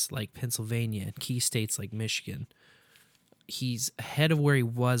states like Pennsylvania and key states like Michigan, he's ahead of where he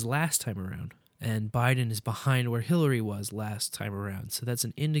was last time around. And Biden is behind where Hillary was last time around. So that's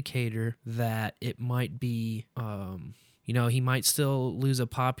an indicator that it might be, he might still lose a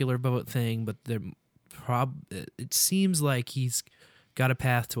popular vote thing, but it seems like he's got a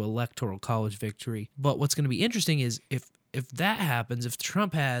path to electoral college victory. But what's going to be interesting is if that happens, if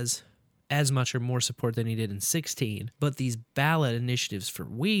Trump has as much or more support than he did in 2016, but these ballot initiatives for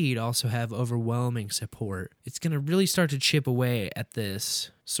weed also have overwhelming support, it's going to really start to chip away at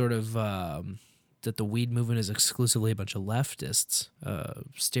this sort of that the weed movement is exclusively a bunch of leftists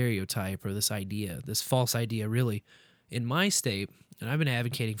stereotype, or this idea, this false idea really. In my state, and I've been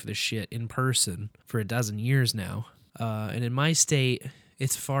advocating for this shit in person for a dozen years now, and in my state,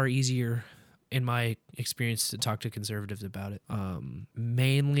 it's far easier in my experience to talk to conservatives about it.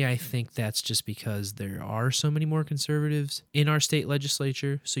 Mainly, I think that's just because there are so many more conservatives in our state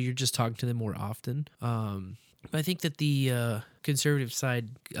legislature, so you're just talking to them more often. But I think that the conservative side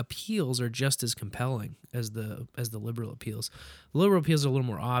appeals are just as compelling as the liberal appeals. The liberal appeals are a little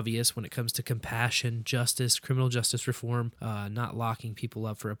more obvious when it comes to compassion, justice, criminal justice reform, not locking people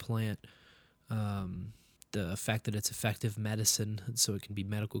up for a plant, the fact that it's effective medicine, so it can be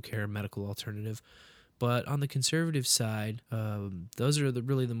medical care, medical alternative. But on the conservative side, those are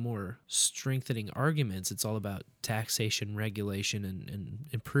really the more strengthening arguments. It's all about taxation, regulation, and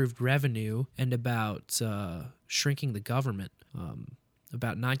improved revenue, and about shrinking the government,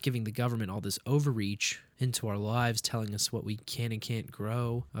 about not giving the government all this overreach into our lives, telling us what we can and can't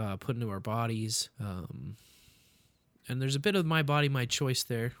grow, put into our bodies. And there's a bit of my body, my choice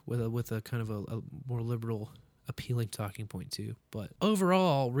there with a kind of a more liberal appealing talking point too. But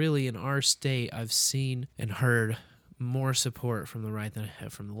overall, really in our state, I've seen and heard more support from the right than I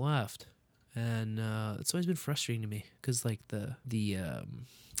have from the left. And it's always been frustrating to me because like the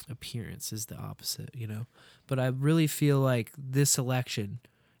appearance is the opposite, But I really feel like this election,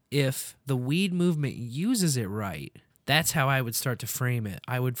 if the weed movement uses it right, That's how I would start to frame it.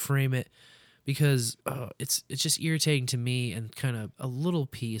 I would frame it because it's just irritating to me, and kind of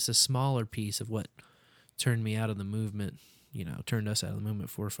a smaller piece of what turned me out of the movement, turned us out of the movement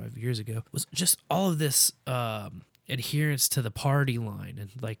 4 or 5 years ago, was just all of this adherence to the party line.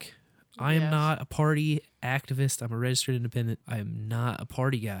 And like, I am not a party activist. I'm a registered independent. I am not a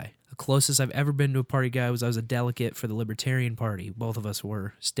party guy. The closest I've ever been to a party guy was I was a delegate for the Libertarian Party. Both of us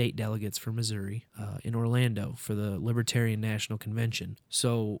were state delegates for Missouri in Orlando for the Libertarian National Convention.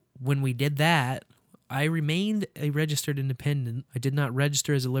 So when we did that, I remained a registered independent. I did not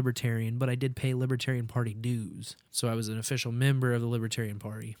register as a libertarian, but I did pay Libertarian Party dues. So I was an official member of the Libertarian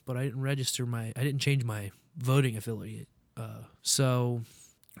Party, but I didn't change my voting affiliate. So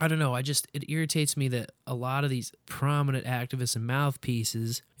I don't know. It irritates me that a lot of these prominent activists and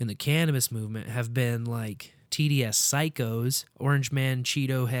mouthpieces in the cannabis movement have been like TDS psychos, Orange Man,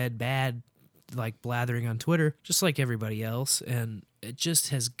 Cheeto Head, bad, like blathering on Twitter, just like everybody else. And it just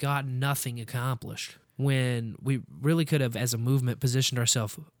has gotten nothing accomplished, when we really could have, as a movement, positioned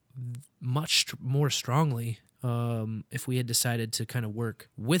ourselves much more strongly if we had decided to kind of work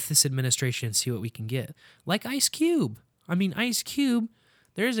with this administration and see what we can get. Like Ice Cube. I mean, Ice Cube,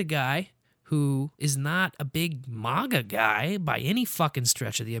 there's a guy who is not a big MAGA guy by any fucking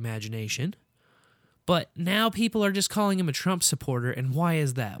stretch of the imagination, but now people are just calling him a Trump supporter. And why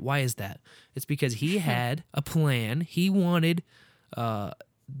is that? It's because he had a plan. He wanted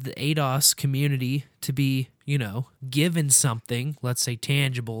the ADOS community to be, given something, let's say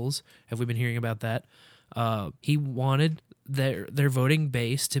tangibles. Have we been hearing about that? He wanted their voting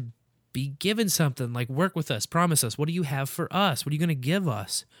base to be given something, like, work with us, promise us. What do you have for us? What are you going to give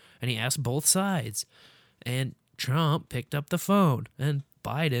us? And he asked both sides. And Trump picked up the phone, and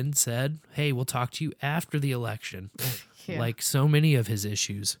Biden said, hey, we'll talk to you after the election. Yeah. Like so many of his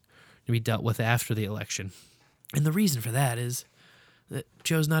issues to be dealt with after the election. And the reason for that is that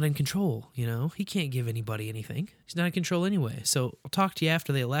Joe's not in control, He can't give anybody anything. He's not in control anyway. So I'll talk to you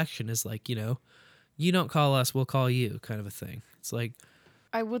after the election is like, you don't call us, we'll call you, kind of a thing. It's like,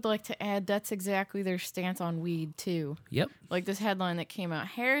 I would like to add that's exactly their stance on weed, too. Yep. Like this headline that came out,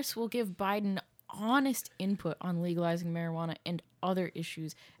 Harris will give Biden honest input on legalizing marijuana and other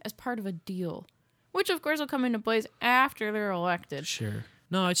issues as part of a deal, which, of course, will come into place after they're elected. Sure.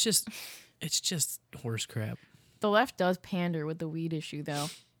 No, it's just horse crap. The left does pander with the weed issue, though,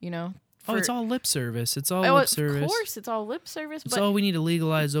 it's all lip service. It's all lip service. Of course, it's all lip service. It's all we need to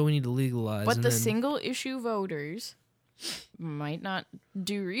legalize. But the single issue voters might not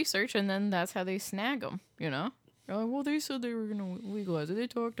do research, and then that's how they snag them, They're like, well, they said they were going to legalize it. They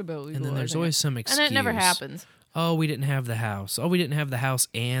talked about legalizing it. And then there's always some excuse. And it never happens. Oh, we didn't have the House. Oh, we didn't have the House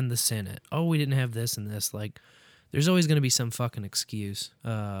and the Senate. Oh, we didn't have this and this. Like, there's always going to be some fucking excuse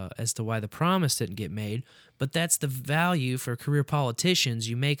as to why the promise didn't get made. But that's the value for career politicians.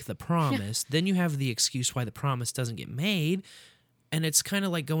 You make the promise, then you have the excuse why the promise doesn't get made. And it's kind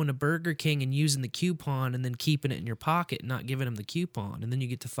of like going to Burger King and using the coupon and then keeping it in your pocket and not giving them the coupon. And then you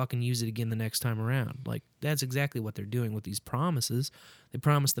get to fucking use it again the next time around. Like, that's exactly what they're doing with these promises. They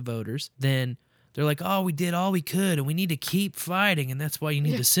promise the voters. Then they're like, oh, we did all we could and we need to keep fighting. And that's why you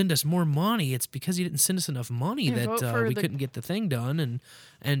need to send us more money. It's because you didn't send us enough money that we couldn't get the thing done.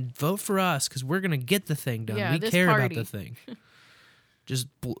 And vote for us because we're going to get the thing done. Yeah, we care about the thing. Just,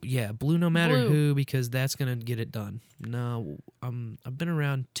 blue no matter who, because that's going to get it done. No, I've been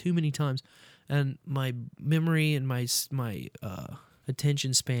around too many times, and my memory and my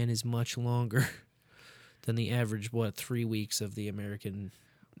attention span is much longer than the average, 3 weeks of the American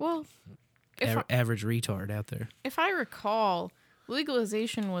average retard out there. If I recall,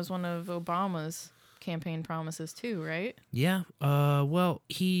 legalization was one of Obama's campaign promises too, right? Yeah. Well,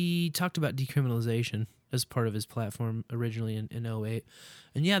 he talked about decriminalization as part of his platform originally in 2008.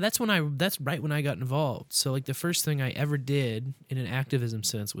 And yeah, that's right when I got involved. So like the first thing I ever did in an activism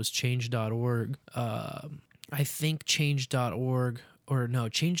sense was change.org. I think change.org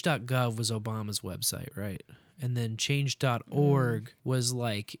change.gov was Obama's website, right? And then change.org was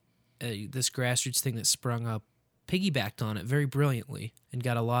like this grassroots thing that sprung up, piggybacked on it very brilliantly and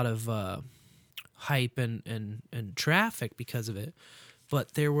got a lot of hype and traffic because of it.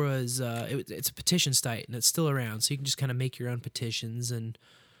 But there was, it's a petition site, and it's still around, so you can just kind of make your own petitions, and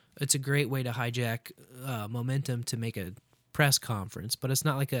it's a great way to hijack momentum to make a press conference, but it's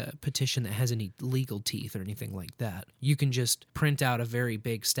not like a petition that has any legal teeth or anything like that. You can just print out a very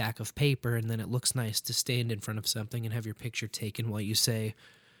big stack of paper, and then it looks nice to stand in front of something and have your picture taken while you say,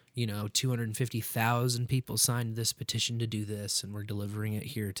 250,000 people signed this petition to do this, and we're delivering it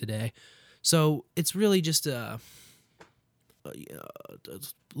here today. So it's really just a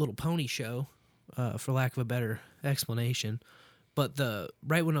little pony show for lack of a better explanation. But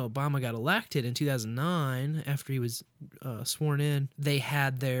right when Obama got elected in 2009, after he was sworn in, they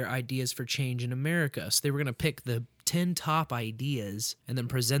had their ideas for change in America. So they were going to pick the 10 top ideas and then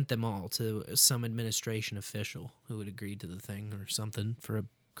present them all to some administration official who had agreed to the thing or something for a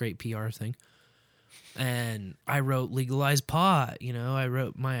great PR thing. And I wrote legalize pot, I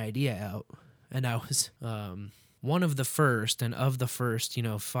wrote my idea out. And I was one of the first, and of the first,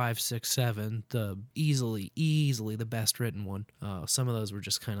 5, 6, 7, the easily the best written one. Some of those were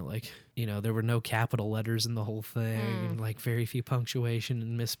just kind of like, there were no capital letters in the whole thing, and like very few punctuation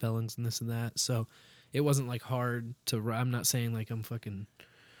and misspellings and this and that. So it wasn't like hard to write. I'm not saying like I'm fucking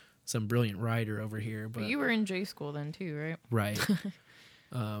some brilliant writer over here, but you were in J school then too, right? Right.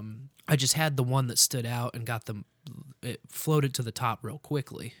 I just had the one that stood out and it floated to the top real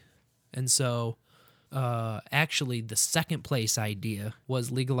quickly. And so actually the second place idea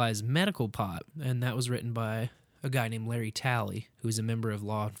was legalize medical pot, and that was written by a guy named Larry Talley, who is a member of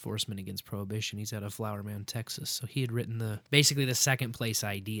Law Enforcement Against Prohibition. He's out of Flower Mound, Texas. So he had written basically the second place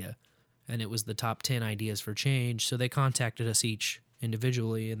idea, and it was the top 10 ideas for change. So they contacted us each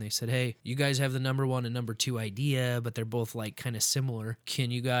individually, and they said, hey, you guys have the number 1 and number 2 idea, but they're both like kind of similar.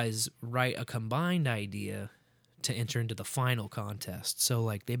 Can you guys write a combined idea to enter into the final contest? So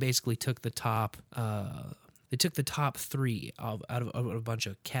like they basically took the top 3 out of a bunch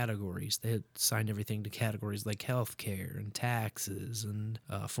of categories. They had signed everything to categories like healthcare and taxes and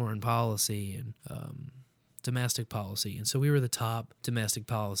foreign policy and domestic policy. And so we were the top domestic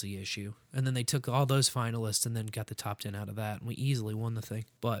policy issue. And then they took all those finalists and then got the top 10 out of that, and we easily won the thing.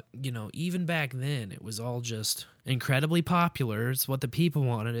 But, even back then, it was all just incredibly popular. It's what the people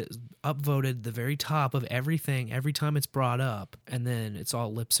wanted. It upvoted the very top of everything every time it's brought up. And then it's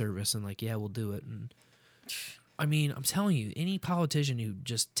all lip service and like, yeah, we'll do it. And I mean, I'm telling you, any politician who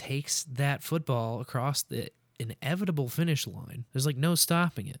just takes that football across the inevitable finish line, there's like no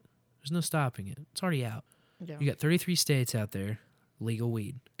stopping it. There's no stopping it. It's already out. Yeah. You got 33 states out there, legal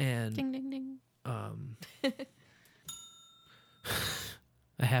weed. And ding, ding, ding. A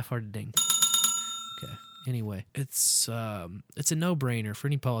half-hearted ding. Okay. Anyway, it's a no-brainer for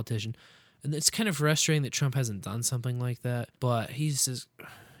any politician. And it's kind of frustrating that Trump hasn't done something like that, but he's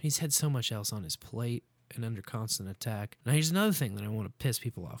had so much else on his plate and under constant attack. Now, here's another thing that I want to piss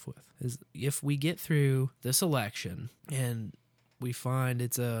people off with, is if we get through this election and we find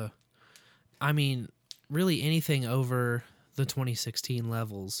really anything over the 2016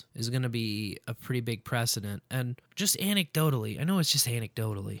 levels is going to be a pretty big precedent. And just anecdotally, I know it's just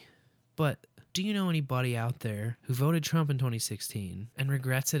anecdotally, but do you know anybody out there who voted Trump in 2016 and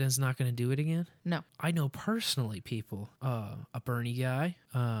regrets it and is not going to do it again? No. I know personally people, a Bernie guy,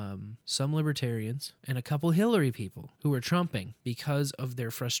 some libertarians, and a couple Hillary people who were Trumping because of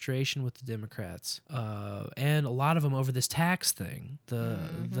their frustration with the Democrats. And a lot of them over this tax thing,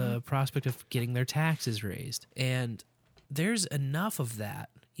 the prospect of getting their taxes raised. And there's enough of that,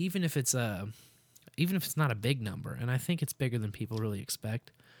 even if it's not a big number, and I think it's bigger than people really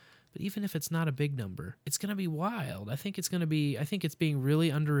expect. But even if it's not a big number, it's going to be wild. I think it's being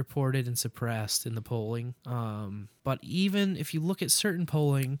really underreported and suppressed in the polling. But even if you look at certain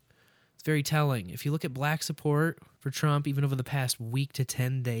polling, it's very telling. If you look at black support for Trump, even over the past week to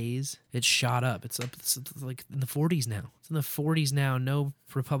 10 days, it's shot up. It's like in the 40s now. It's in the 40s now. No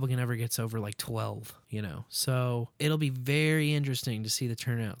Republican ever gets over like 12, So it'll be very interesting to see the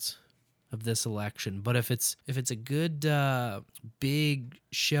turnouts of this election. But if it's a good big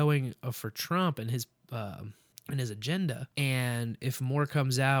showing for Trump and his agenda, and if more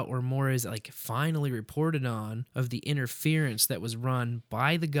comes out or more is like finally reported on of the interference that was run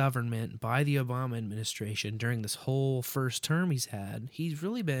by the government, by the Obama administration during this whole first term he's had, he's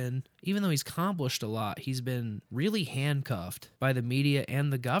really been, even though he's accomplished a lot, he's been really handcuffed by the media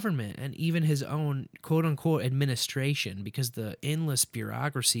and the government and even his own quote-unquote administration, because the endless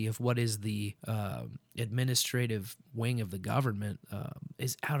bureaucracy of what is the administrative wing of the government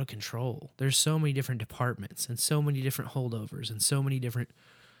is out of control. There's so many different departments and so many different holdovers and so many different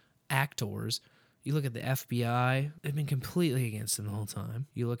actors. You look at the FBI, they've been completely against him the whole time.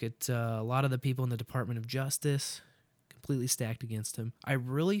 You look at a lot of the people in the Department of Justice, completely stacked against him. I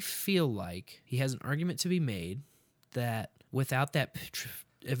really feel like he has an argument to be made that without that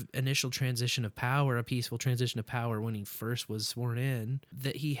initial transition of power, a peaceful transition of power when he first was sworn in,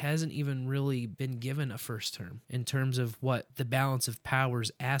 that he hasn't even really been given a first term in terms of what the balance of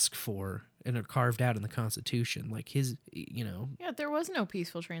powers ask for and are carved out in the Constitution. Like his, Yeah, there was no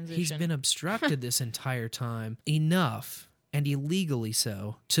peaceful transition. He's been obstructed this entire time enough, and illegally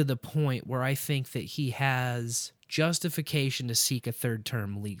so, to the point where I think that he has justification to seek a third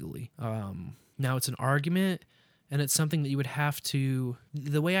term legally. Now, it's an argument, and it's something that you would have to,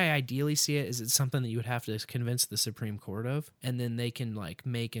 the way I ideally see it is it's something that you would have to convince the Supreme Court of, and then they can like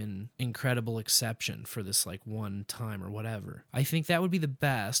make an incredible exception for this like one time or whatever. I think that would be the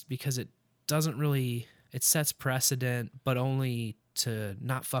best because it doesn't really, it sets precedent, but only to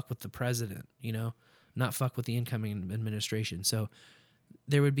not fuck with the president, you know, not fuck with the incoming administration. So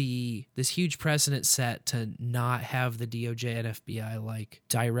there would be this huge precedent set to not have the DOJ and FBI like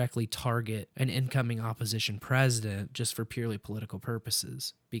directly target an incoming opposition president just for purely political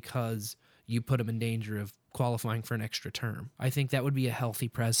purposes because you put him in danger of qualifying for an extra term. I think that would be a healthy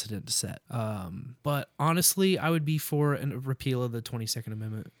precedent to set. But honestly, I would be for a repeal of the 22nd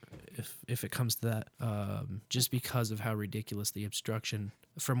Amendment if it comes to that, just because of how ridiculous the obstruction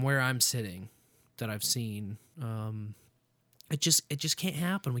from where I'm sitting that I've seen. It just can't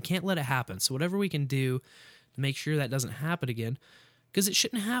happen. We can't let it happen. So whatever we can do to make sure that doesn't happen again, because it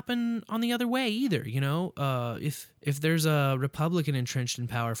shouldn't happen on the other way either. You know, if there's a Republican entrenched in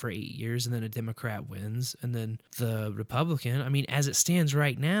power for 8 years and then a Democrat wins, and then the Republican, I mean, as it stands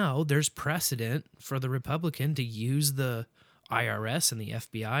right now, there's precedent for the Republican to use the IRS and the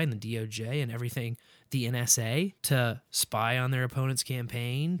FBI and the DOJ and everything, the NSA, to spy on their opponent's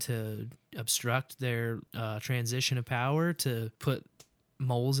campaign, to obstruct their transition of power, to put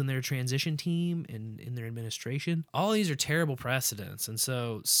moles in their transition team and in their administration. All these are terrible precedents, and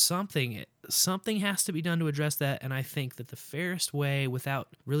so something has to be done to address that. And I think that the fairest way, without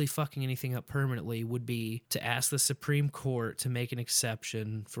really fucking anything up permanently, would be to ask the Supreme Court to make an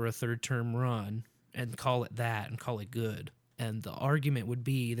exception for a third-term run and call it that and call it good. And the argument would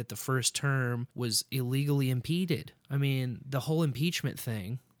be that the first term was illegally impeded. I mean, the whole impeachment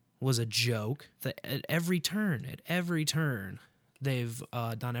thing was a joke. At every turn, they've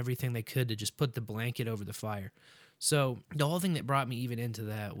done everything they could to just put the blanket over the fire. So the whole thing that brought me even into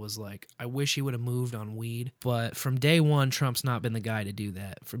that was like, I wish he would have moved on weed. But from day one, Trump's not been the guy to do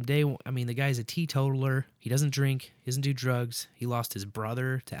that. From day one, I mean, the guy's a teetotaler. He doesn't drink. He doesn't do drugs. He lost his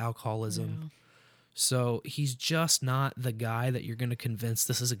brother to alcoholism. Yeah. So he's just not the guy that you're going to convince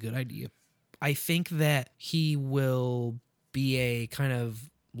this is a good idea. I think that he will be a kind of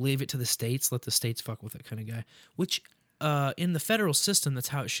leave it to the states, let the states fuck with it kind of guy, which in the federal system, that's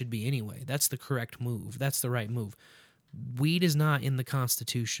how it should be anyway. That's the correct move. That's the right move. Weed is not in the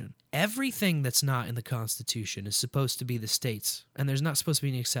Constitution. Everything that's not in the Constitution is supposed to be the states, and there's not supposed to be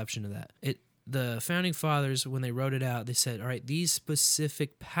any exception to that. The Founding Fathers, when they wrote it out, they said, all right, these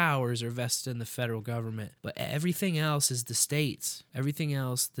specific powers are vested in the federal government, but everything else is the states. Everything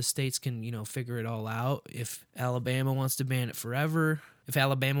else, the states can, figure it all out. If Alabama wants to ban it forever, if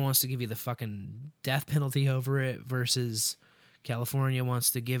Alabama wants to give you the fucking death penalty over it versus California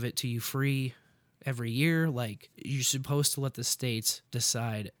wants to give it to you free every year, like, you're supposed to let the states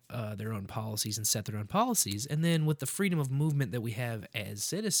decide their own policies and set their own policies. And then with the freedom of movement that we have as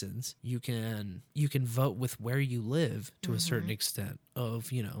citizens, you can vote with where you live to a certain extent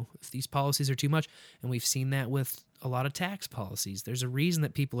of, if these policies are too much. And we've seen that with a lot of tax policies. There's a reason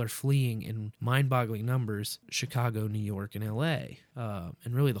that people are fleeing in mind-boggling numbers Chicago, New York, and LA, and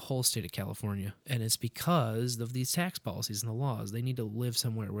really the whole state of California. And it's because of these tax policies and the laws. They need to live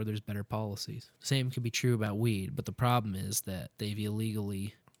somewhere where there's better policies. Same could be true about weed, but the problem is that they've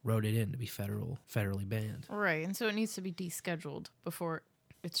illegally wrote it in to be federally banned. Right, and so it needs to be descheduled before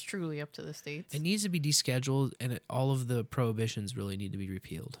it's truly up to the states. It needs to be descheduled, and all of the prohibitions really need to be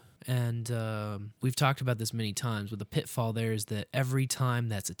repealed. And we've talked about this many times, but the pitfall there is that every time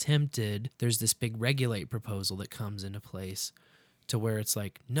that's attempted, there's this big regulate proposal that comes into place to where it's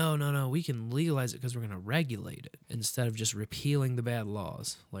like, no, we can legalize it because we're going to regulate it instead of just repealing the bad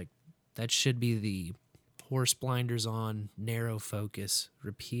laws. Like, that should be the horse blinders on, narrow focus,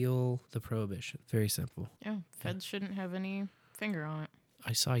 repeal the prohibition. Very simple. Yeah, feds shouldn't have any finger on it.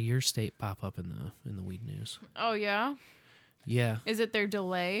 I saw your state pop up in the weed news. Oh, yeah? Yeah. Is it their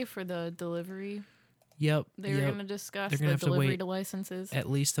delay for the delivery? Yep. They were going to discuss the delivery to licenses? At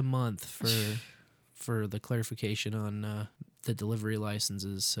least a month for the clarification on the delivery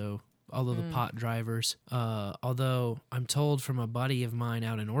licenses. So all of the pot drivers, although I'm told from a buddy of mine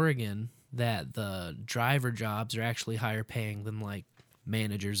out in Oregon that the driver jobs are actually higher paying than like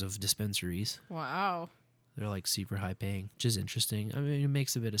managers of dispensaries. Wow. They're like super high paying, which is interesting. I mean, it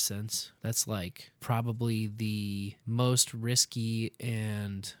makes a bit of sense. That's like probably the most risky,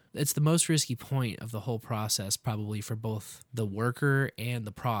 and it's the most risky point of the whole process, probably for both the worker and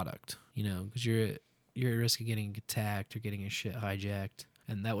the product, because you're at risk of getting attacked or getting your shit hijacked.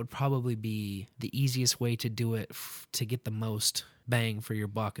 And that would probably be the easiest way to do it to get the most bang for your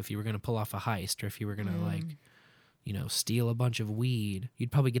buck if you were going to pull off a heist, or if you were going to steal a bunch of weed.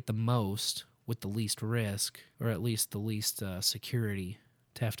 You'd probably get the most with the least risk, or at least the least security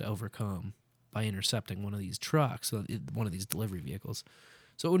to have to overcome by intercepting one of these trucks, one of these delivery vehicles.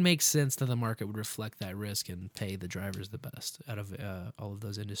 So it would make sense that the market would reflect that risk and pay the drivers the best out of all of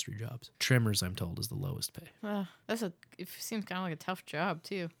those industry jobs. Trimmers, I'm told, is the lowest pay. It seems kind of like a tough job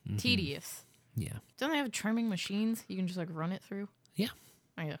too. Tedious. Yeah. Don't they have trimming machines you can just like run it through? Yeah.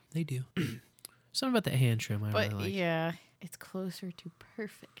 Oh yeah. They do. Something about the hand trim I really like. Yeah, it's closer to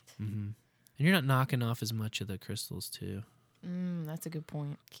perfect. And you're not knocking off as much of the crystals too. That's a good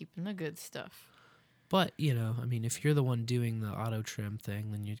point. Keeping the good stuff. But, you know, I mean, if you're the one doing the auto trim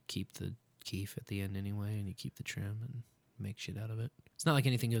thing, then you keep the keef at the end anyway, and you keep the trim and make shit out of it. It's not like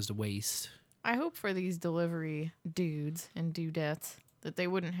anything goes to waste. I hope for these delivery dudes and dudettes that they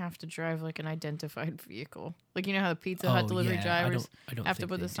wouldn't have to drive like an identified vehicle. Like, you know how the Pizza Hut delivery drivers have to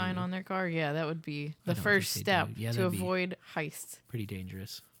put the sign on their car? Yeah, that would be the first step to avoid heists. Pretty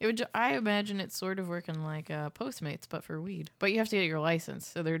dangerous. It would. I imagine it's sort of working like Postmates, but for weed. But you have to get your license,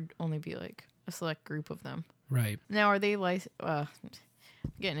 so there'd only be like a select group of them. Right. Now, are they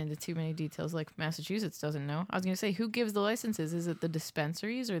getting into too many details like Massachusetts doesn't know. I was going to say, who gives the licenses? Is it the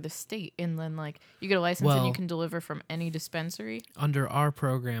dispensaries or the state? And then, like, you get a license and you can deliver from any dispensary? Under our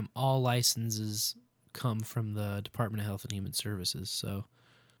program, all licenses come from the Department of Health and Human Services. So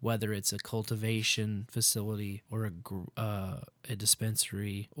whether it's a cultivation facility or a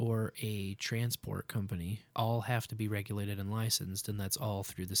dispensary or a transport company, all have to be regulated and licensed, and that's all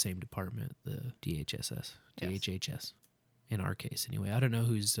through the same department, the DHHS. In our case, anyway. I don't know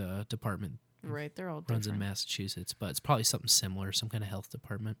whose department they're all runs in Massachusetts, but it's probably something similar, some kind of health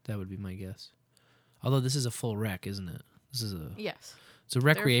department. That would be my guess. Although this is a full rec, isn't it? This is it's a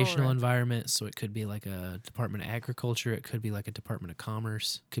recreational environment, so it could be like a Department of Agriculture. It could be like a Department of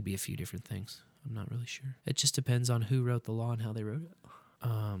Commerce. Could be a few different things. I'm not really sure. It just depends on who wrote the law and how they wrote it.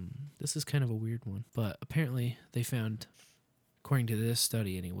 This is kind of a weird one, but apparently they found, according to this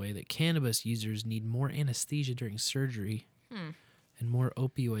study anyway, that cannabis users need more anesthesia during surgery and more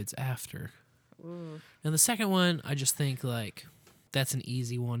opioids after. Ooh. And the second one, I just think, like, that's an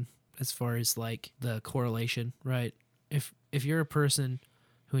easy one as far as, like, the correlation, right? If you're a person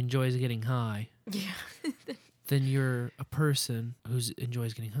who enjoys getting high, then you're a person who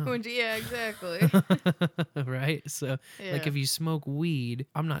enjoys getting high. Yeah, exactly. Right? So, like, if you smoke weed,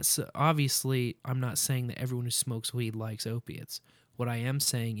 I'm not saying that everyone who smokes weed likes opiates. What I am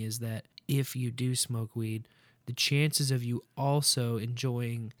saying is that if you do smoke weed, the chances of you also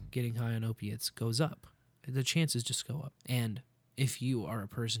enjoying getting high on opiates goes up. The chances just go up. And if you are a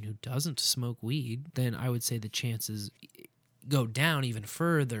person who doesn't smoke weed, then I would say the chances go down even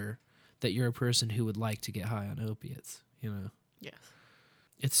further that you're a person who would like to get high on opiates, you know? Yes.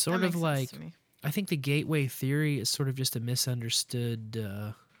 It's sort of like, I think the gateway theory is sort of just a misunderstood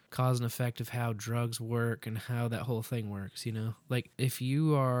cause and effect of how drugs work and how that whole thing works, you know? Like, if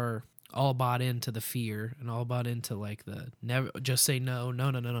you are all bought into the fear and all bought into like the never just say no,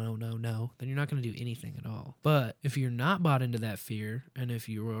 then you're not going to do anything at all. But if you're not bought into that fear, and if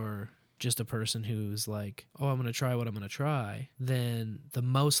you are just a person who's like, oh, I'm going to try what I'm going to try, then the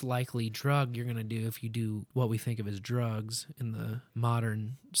most likely drug you're going to do, if you do what we think of as drugs in the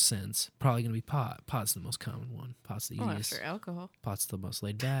modern sense, probably going to be pot. Pot's the most common one. Pot's the easiest. After alcohol. Pot's the most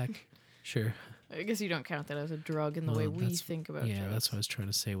laid back. Sure. I guess you don't count that as a drug in the way we think about drugs. Yeah, that's what I was trying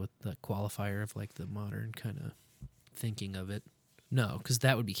to say with the qualifier of like the modern kind of thinking of it. No, because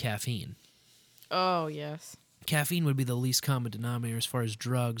that would be caffeine. Oh, yes. Caffeine would be the least common denominator as far as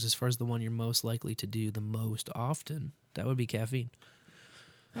drugs, as far as the one you're most likely to do the most often. That would be caffeine.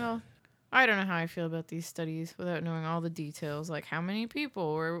 Well, I don't know how I feel about these studies without knowing all the details, like how many people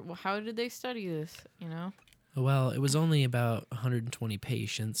or how did they study this, you know? Well, it was only about 120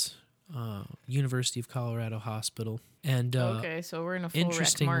 patients. University of Colorado Hospital. And okay, so we're in a full rec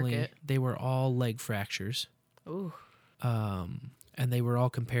interestingly, market. They were all leg fractures. Ooh. And they were all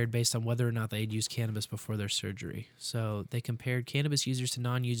compared based on whether or not they had used cannabis before their surgery. So they compared cannabis users to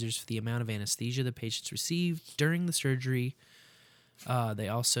non-users for the amount of anesthesia the patients received during the surgery. They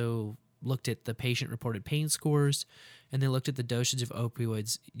also looked at the patient-reported pain scores, and they looked at the dosage of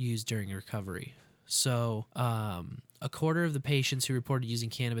opioids used during recovery. So a quarter of the patients who reported using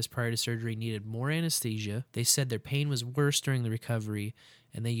cannabis prior to surgery needed more anesthesia. They said their pain was worse during the recovery,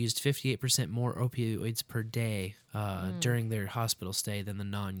 and they used 58% more opioids per day during their hospital stay than the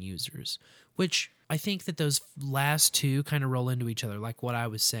non-users, which I think that those last two kind of roll into each other, like what I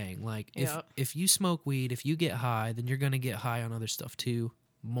was saying. Like, if you smoke weed, if you get high, then you're going to get high on other stuff too,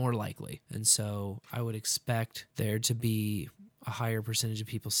 more likely. And so I would expect there to be a higher percentage of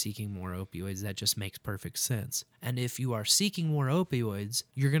people seeking more opioids. That just makes perfect sense. And if you are seeking more opioids,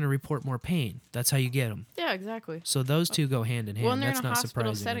 you're going to report more pain. That's how you get them. Yeah, exactly. So those two go hand in hand. Well, and they're That's in a not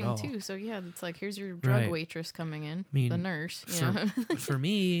hospital surprising setting at all. too. So yeah, it's like here's your drug Right. waitress coming in, I mean, the nurse. For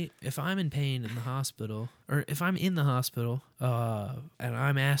me, if I'm in pain in the hospital, or if I'm in the hospital, and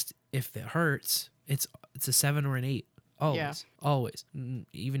I'm asked if it hurts, it's a 7 or an 8. Always, Yeah. always.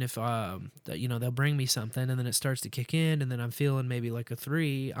 Even if they'll bring me something and then it starts to kick in, and then I'm feeling maybe like a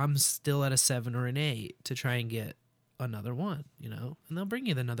 3, I'm still at a 7 or an 8 to try and get another one. And they'll bring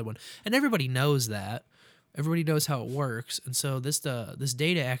you another one, and everybody knows that. Everybody knows how it works, and so this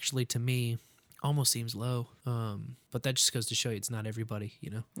data actually to me almost seems low. But that just goes to show you it's not everybody.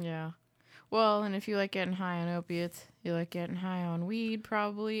 Yeah. Well, and if you like getting high on opiates, you like getting high on weed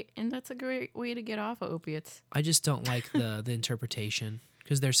probably, and that's a great way to get off of opiates. I just don't like the interpretation,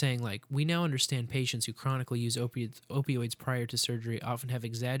 because they're saying, like, we now understand patients who chronically use opioids prior to surgery often have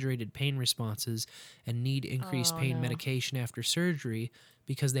exaggerated pain responses and need increased pain medication after surgery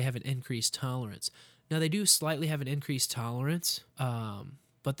because they have an increased tolerance. Now, they do slightly have an increased tolerance,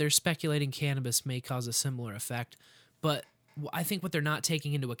 but they're speculating cannabis may cause a similar effect. But I think what they're not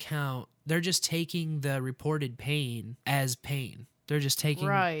taking into account, they're just taking the reported pain as pain. They're just taking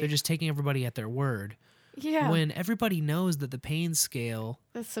everybody at their word. Yeah. When everybody knows that the pain scale,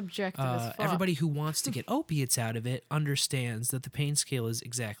 That's subjective as fuck. everybody who wants to get opiates out of it understands that the pain scale is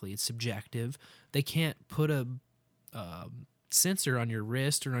it's subjective. They can't put a sensor on your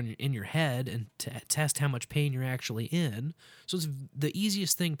wrist or in your head and test how much pain you're actually in. So it's the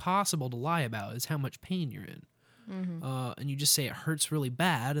easiest thing possible to lie about is how much pain you're in. Mm-hmm. And you just say it hurts really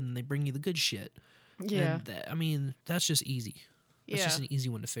bad, and then they bring you the good shit. Yeah. And that's just easy. It's just Yeah. an easy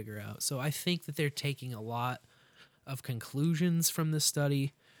one to figure out. So I think that they're taking a lot of conclusions from this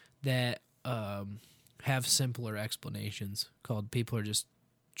study that have simpler explanations, called people are just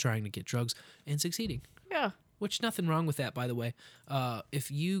trying to get drugs and succeeding. Yeah. Which, nothing wrong with that, by the way.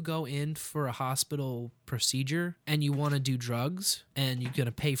 If you go in for a hospital procedure and you want to do drugs, and you're going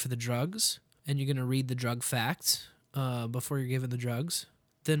to pay for the drugs, and you're going to read the drug facts before you're given the drugs,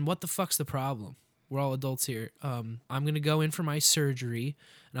 then what the fuck's the problem? We're all adults here. I'm going to go in for my surgery,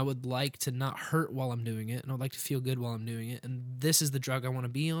 and I would like to not hurt while I'm doing it, and I would like to feel good while I'm doing it, and this is the drug I want to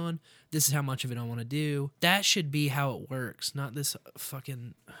be on. This is how much of it I want to do. That should be how it works, not this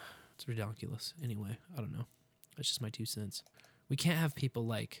fucking... It's ridiculous. Anyway, I don't know. That's just my 2 cents. We can't have people,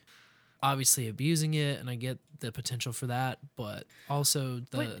 like, obviously abusing it, and I get the potential for that, but also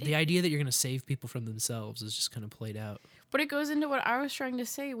the idea that you're going to save people from themselves is just kind of played out. But it goes into what I was trying to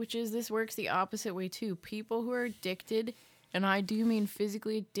say, which is this works the opposite way too. People who are addicted, and I do mean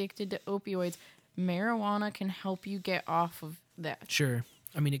physically addicted to opioids, marijuana can help you get off of that. Sure.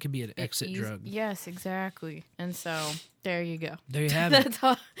 I mean, it could be an exit drug. Yes, exactly. And so there you go. There you have it.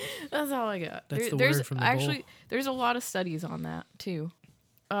 That's all I got. That's the there's word from the actually bowl. there's a lot of studies on that too.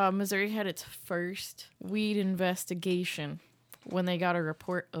 Missouri had its first weed investigation when they got a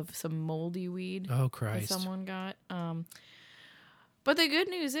report of some moldy weed. Oh, Christ. That someone got. But the good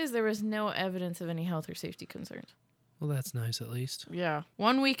news is there was no evidence of any health or safety concerns. Well, that's nice at least. Yeah.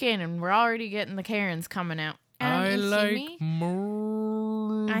 1 week in, and we're already getting the Karens coming out. I Excuse like me?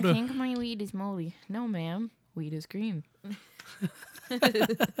 mold. I think my weed is moldy. No, ma'am. Weed is green.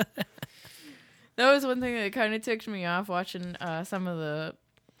 That was one thing that kind of ticked me off watching some of the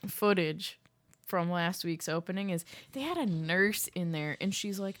footage from last week's opening is they had a nurse in there, and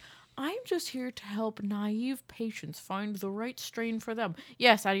she's like, I'm just here to help naive patients find the right strain for them.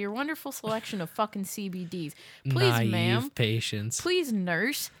 Yes, out of your wonderful selection of fucking CBDs. Please, Naive ma'am. patients. Please,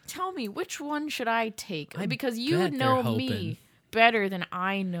 nurse, tell me, which one should I take? Because you bet know they're me hoping. better than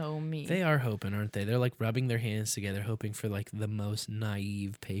I know me. They are hoping, aren't they? They're like rubbing their hands together, hoping for like the most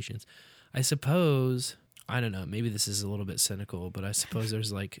naive patients. I suppose, I don't know, maybe this is a little bit cynical, but I suppose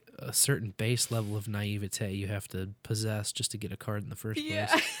there's like a certain base level of naivete you have to possess just to get a card in the first place.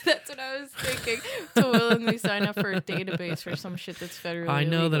 Yeah, that's what I was thinking. To willingly sign up for a database for some shit that's federally I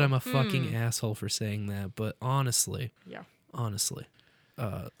know that illegal. I'm a fucking asshole for saying that, but honestly,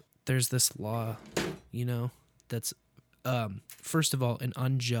 there's this law, that's, first of all, an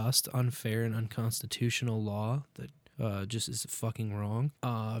unjust, unfair, and unconstitutional law that just is fucking wrong.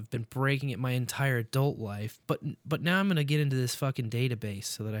 I've been breaking it my entire adult life, but now I'm gonna get into this fucking database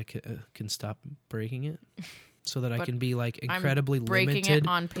so that I can stop breaking it, so that I can be like incredibly breaking limited it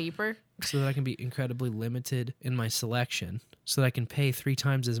on paper, so that I can be incredibly limited in my selection, so that I can pay 3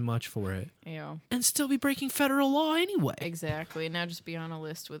 times as much for it. Yeah. And still be breaking federal law anyway. Exactly. Now just be on a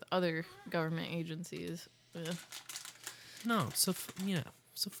list with other government agencies. Ugh. No, so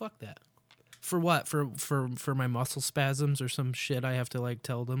fuck that. For what? For my muscle spasms or some shit I have to like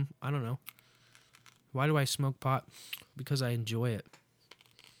tell them? I don't know. Why do I smoke pot? Because I enjoy it.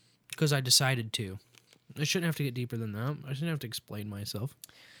 Because I decided to. I shouldn't have to get deeper than that. I shouldn't have to explain myself.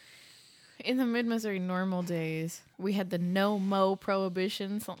 In the Mid-Missouri normal days, we had the no mo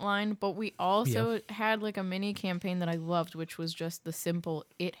prohibition line, but we also had like a mini campaign that I loved, which was just the simple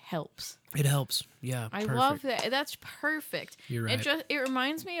 "it helps." It helps. Yeah, I perfect. love that. That's perfect. You're right. It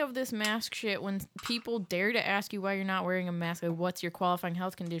reminds me of this mask shit when people dare to ask you why you're not wearing a mask. Like, what's your qualifying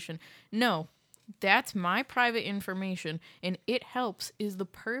health condition? No, that's my private information, and "it helps" is the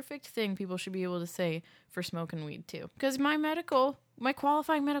perfect thing people should be able to say for smoking weed too. Because my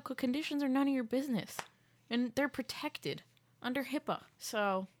qualifying medical conditions are none of your business, and they're protected under HIPAA.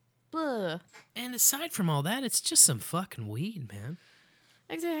 So, blah. And aside from all that, it's just some fucking weed, man.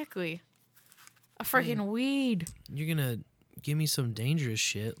 Exactly. A freaking weed. You're gonna give me some dangerous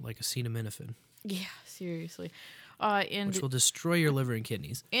shit like acetaminophen, Yeah, seriously. And which will destroy your liver and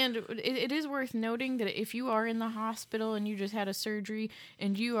kidneys. And it is worth noting that if you are in the hospital and you just had a surgery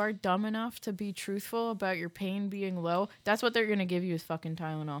and you are dumb enough to be truthful about your pain being low, that's what they're going to give you is fucking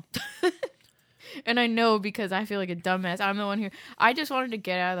Tylenol. And I know because I feel like a dumbass. I'm the one who... I just wanted to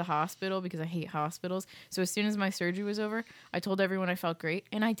get out of the hospital because I hate hospitals. So as soon as my surgery was over, I told everyone I felt great.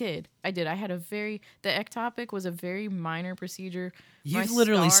 And I did. I had a very... The ectopic was a very minor procedure. You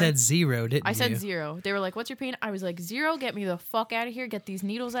literally said 0, didn't you? I said 0. They were like, what's your pain? I was like, 0. Get me the fuck out of here. Get these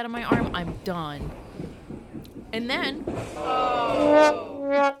needles out of my arm. I'm done. And then...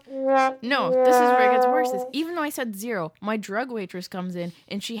 No, this is where it gets worse. Even though I said 0, my drug waitress comes in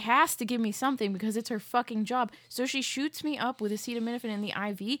and she has to give me something because it's her fucking job. So she shoots me up with acetaminophen in the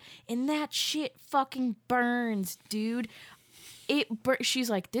IV, and that shit fucking burns, dude. She's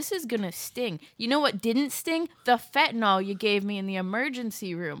like, this is gonna sting. You know what didn't sting? The fentanyl you gave me in the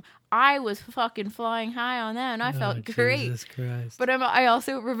emergency room. I was fucking flying high on that, and I felt great. Jesus Christ. But I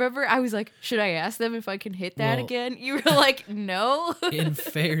also remember I was like, should I ask them if I can hit that again? You were like, no. In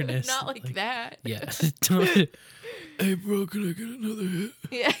fairness. Not like that. Yeah. Hey, bro, can I get another hit?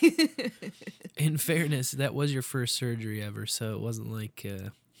 Yeah. In fairness, that was your first surgery ever, so it wasn't like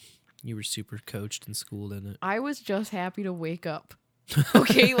you were super coached and schooled in it. I was just happy to wake up.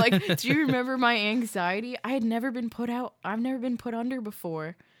 Okay, like, do you remember my anxiety? I've never been put under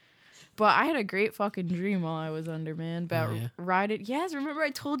before. But I had a great fucking dream while I was under, man, about riding. Yes, remember I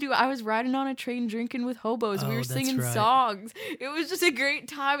told you I was riding on a train drinking with hobos. We were singing songs. It was just a great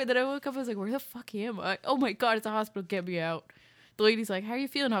time. And then I woke up, I was like, where the fuck am I? Oh my God, it's a hospital. Get me out. The lady's like, how are you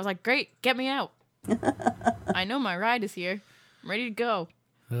feeling? I was like, great. Get me out. I know my ride is here. I'm ready to go.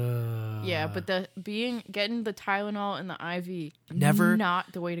 Yeah, but getting the Tylenol and the IV, never,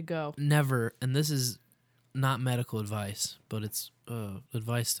 not the way to go. Never, and this is not medical advice, but it's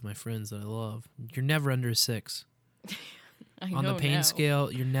advice to my friends that I love. You're never under a 6. On the pain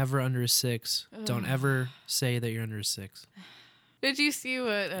scale, you're never under a 6. Don't ever say that you're under a 6. Did you see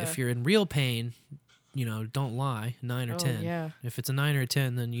what... if you're in real pain, don't lie, 9 or 10. Yeah. If it's a 9 or a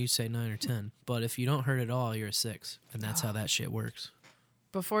 10, then you say 9 or 10. But if you don't hurt at all, you're a 6. And that's how that shit works.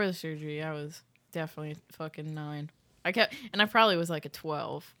 Before the surgery, I was definitely fucking 9. I probably was like a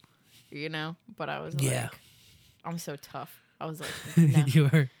 12, but I was like, I'm so tough. I was like, no. You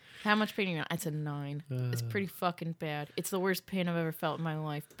were. How much pain are you in? It's a 9. It's pretty fucking bad. It's the worst pain I've ever felt in my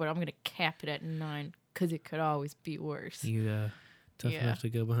life, but I'm going to cap it at 9 because it could always be worse. You tough enough to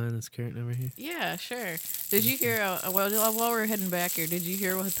go behind this curtain over here? Yeah, sure. Did you hear, while we're heading back here, did you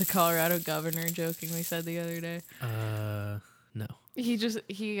hear what the Colorado governor jokingly said the other day? No. He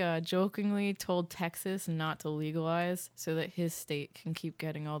jokingly told Texas not to legalize so that his state can keep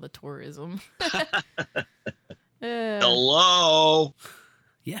getting all the tourism. Hello.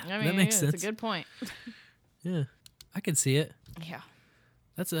 Yeah, I mean, that makes sense. It's a good point. Yeah, I can see it. Yeah.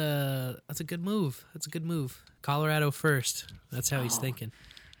 That's a good move. That's a good move. Colorado first. That's how he's thinking.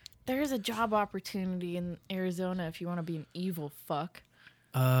 There's a job opportunity in Arizona if you want to be an evil fuck.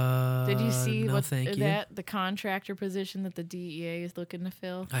 Did you see the contractor position that the DEA is looking to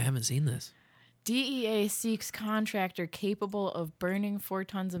fill? I haven't seen this. DEA seeks contractor capable of burning 4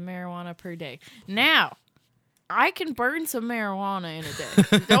 tons of marijuana per day. Now, I can burn some marijuana in a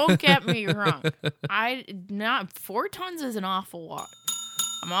day. Don't get me wrong. 4 tons is an awful lot.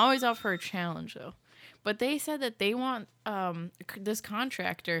 I'm always up for a challenge though. But they said that they want this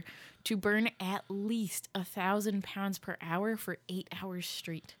contractor to burn at least 1,000 pounds per hour for 8 hours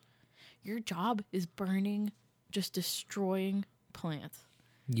straight. Your job is burning, just destroying plants.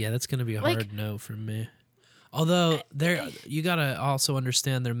 Yeah, that's going to be a hard no for me. Although you got to also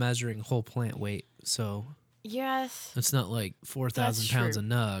understand they're measuring whole plant weight. So yes, it's not like 4,000 pounds a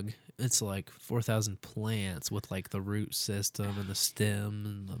nug. It's like 4,000 plants with like the root system and the stem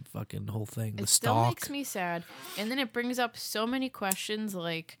and the fucking whole thing. The It still stalk. makes me sad. And then it brings up so many questions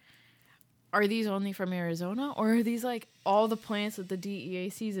like, are these only from Arizona? Or are these like all the plants that the DEA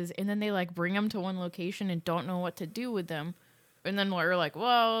seizes and then they like bring them to one location and don't know what to do with them? And then we're like,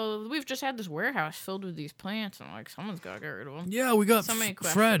 well, we've just had this warehouse filled with these plants and like someone's got to get rid of them. Yeah, we got so many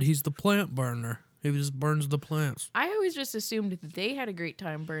questions. Fred. He's the plant burner. He just burns the plants. I always just assumed that they had a great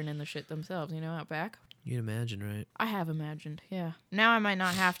time burning the shit themselves, out back. You'd imagine, right? I have imagined, yeah. Now I might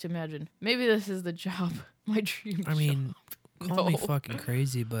not have to imagine. Maybe this is the job, my dream I mean, job. call me No. fucking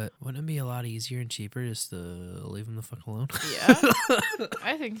crazy, but wouldn't it be a lot easier and cheaper just to leave him the fuck alone? Yeah,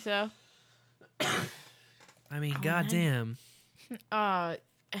 I think so. I mean, goddamn.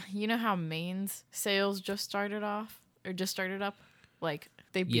 You know how Maine's sales just started up? Like,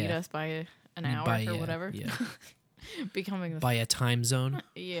 they beat us by an hour or whatever. Yeah. Becoming by a time zone.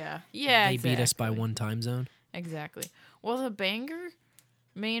 Yeah. They beat us by one time zone. Exactly. Well, the Bangor,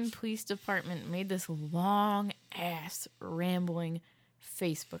 Maine Police Department made this long ass rambling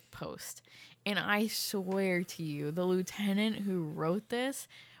Facebook post. And I swear to you, the lieutenant who wrote this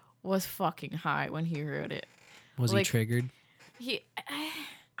was fucking high when he wrote it. Was he triggered?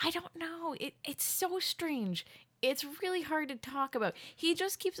 I don't know. It's so strange. It's really hard to talk about. He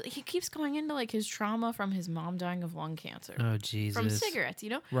keeps going into like his trauma from his mom dying of lung cancer. Oh Jesus. From cigarettes,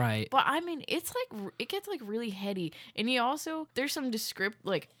 Right. But I mean, it's like it gets like really heady, and he also there's some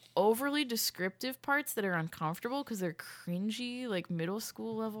overly descriptive parts that are uncomfortable because they're cringy, like middle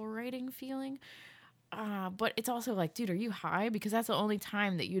school level writing feeling. But it's also like, dude, are you high? Because that's the only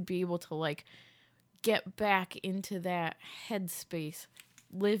time that you'd be able to like get back into that headspace,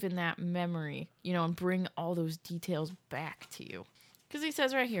 live in that memory, and bring all those details back to you. Because he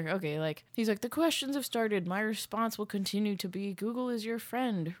says right here, he's like, the questions have started. My response will continue to be, Google is your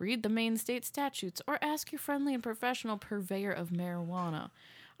friend. Read the Maine state statutes or ask your friendly and professional purveyor of marijuana.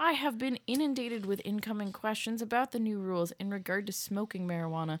 I have been inundated with incoming questions about the new rules in regard to smoking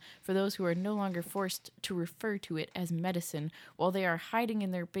marijuana for those who are no longer forced to refer to it as medicine while they are hiding in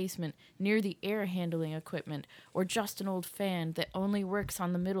their basement near the air handling equipment or just an old fan that only works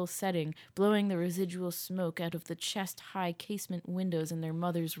on the middle setting, blowing the residual smoke out of the chest-high casement windows in their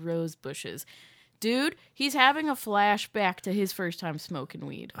mother's rose bushes. Dude, he's having a flashback to his first time smoking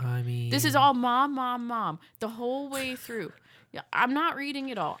weed. I mean... This is all mom, the whole way through. Yeah, I'm not reading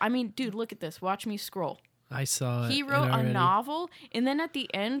it all. I mean, dude, look at this. Watch me scroll. I saw it. He wrote a novel, and then at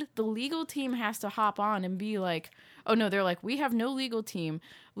the end, the legal team has to hop on and be like, oh no, they're like, we have no legal team.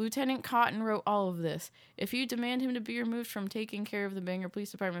 Lieutenant Cotton wrote all of this. If you demand him to be removed from taking care of the Bangor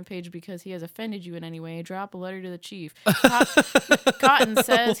Police Department page because he has offended you in any way, drop a letter to the chief. Cotton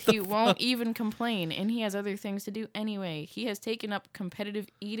says he won't even complain, and he has other things to do anyway. He has taken up competitive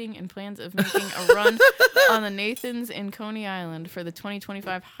eating and plans of making a run on the Nathans in Coney Island for the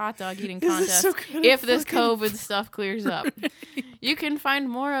 2025 hot dog eating contest if this COVID stuff clears up. You can find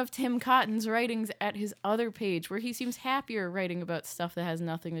more of Tim Cotton's writings at his other page, where he seems happier writing about stuff that has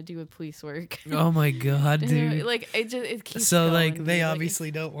nothing to do with police work. Oh my god, dude! Like it keeps so going, like dude. they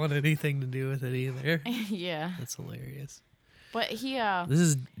obviously don't want anything to do with it either. Yeah, that's hilarious. But he this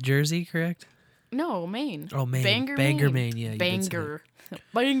is Jersey, correct? No, Maine. Oh, Maine. Bangor, Maine. Yeah, Bangor.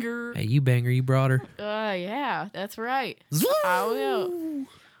 Bangor. Hey, you Bangor, you brought her. Yeah, that's right. I will.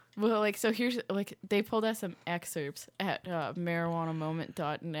 Well, like, so here's, like, they pulled out some excerpts at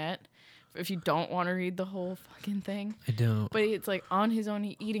marijuanamoment.net. If you don't want to read the whole fucking thing. I don't. But it's like, on his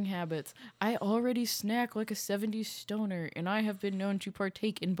own eating habits. I already snack like a 70s stoner, and I have been known to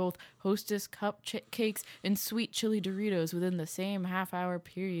partake in both Hostess cupcakes and sweet chili Doritos within the same half-hour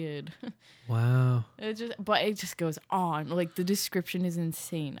period. Wow. It just goes on. Like, the description is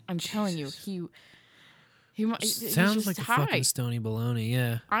insane. I'm telling you, sounds like high. a fucking stony baloney,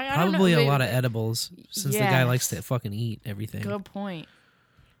 yeah. I don't Probably know, a lot of edibles, since the guy likes to fucking eat everything. Good point.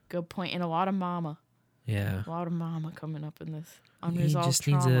 And a lot of mama. Yeah. A lot of mama coming up in this He unresolved just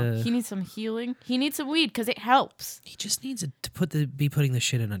trauma. needs He needs some healing. He needs some weed because it helps. He just needs to be putting the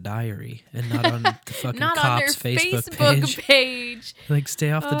shit in a diary and not on the fucking not cops' on their Facebook page. Like,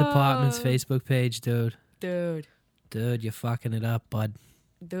 stay off the department's Facebook page, dude. Dude, you're fucking it up, bud.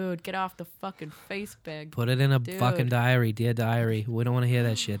 Dude, get off the fucking Facebook. Put it in a fucking diary, dear diary. We don't want to hear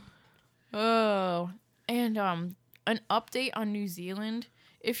that shit. Oh, and an update on New Zealand.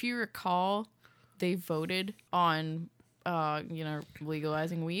 If you recall, they voted on,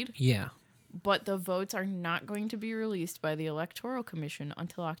 legalizing weed. Yeah. But the votes are not going to be released by the Electoral Commission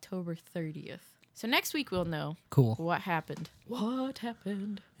until October 30th. So next week we'll know. Cool. What happened. What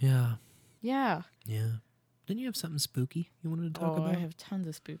happened? Yeah. Yeah. Yeah. Didn't you have something spooky you wanted to talk about? I have tons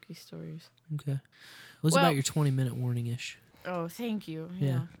of spooky stories. Okay. What's Well- about your 20-minute warning-ish? Oh, thank you.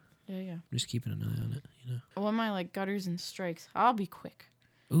 Yeah. Yeah. I'm just keeping an eye on it, you know. Well, am like gutters and strikes? I'll be quick.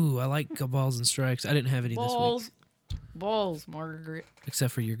 Ooh, I like balls and strikes. I didn't have any this week. Balls, Margaret.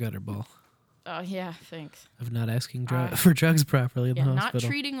 Except for your gutter ball. Oh, yeah, thanks. Of not asking for drugs properly in Yeah, the not hospital.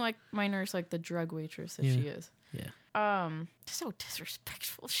 treating like my nurse like the drug waitress that Yeah. she is. Yeah. So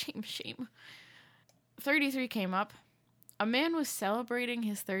disrespectful. Shame. 33 came up. A man was celebrating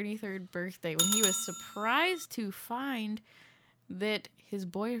his 33rd birthday when he was surprised to find that his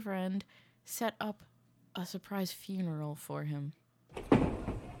boyfriend set up a surprise funeral for him.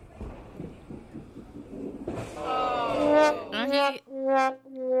 He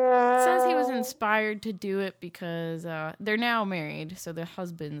says he was inspired to do it because they're now married, so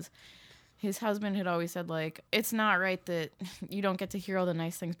his husband had always said, like, it's not right that you don't get to hear all the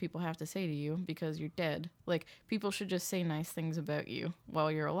nice things people have to say to you because you're dead. Like, people should just say nice things about you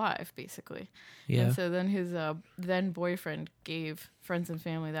while you're alive, basically. Yeah. And so then his then boyfriend gave friends and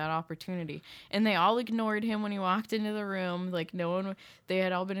family that opportunity. And they all ignored him when he walked into the room. Like, they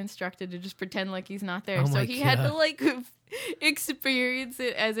had all been instructed to just pretend like he's not there. Oh so my he had to, God. like, experience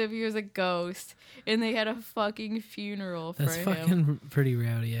it as if he was a ghost. And they had a fucking funeral for That's him. fucking pretty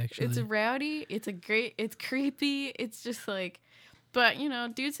rowdy, actually. It's rowdy. It's creepy. It's just like, but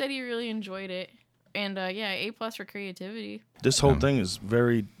dude said he really enjoyed it. And A+ for creativity. This whole thing is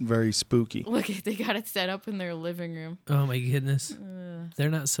very, very spooky. Look, they got it set up in their living room. Oh my goodness. They're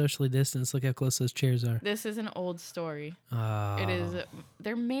not socially distanced. Look how close those chairs are. This is an old story. Oh. It is.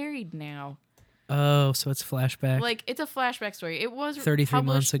 They're married now. Oh, so it's flashback. Like, it's a flashback story. It was 33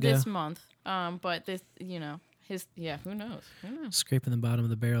 published months ago. this month. But this, who knows? Scraping the bottom of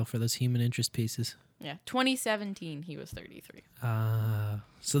the barrel for those human interest pieces. Yeah, 2017, he was 33.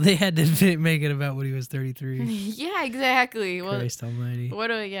 So they had to make it about when he was 33. Yeah, exactly. Christ almighty. What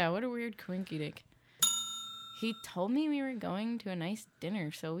a weird crinky dink. He told me we were going to a nice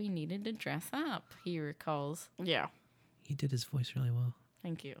dinner, so we needed to dress up, he recalls. Yeah. He did his voice really well.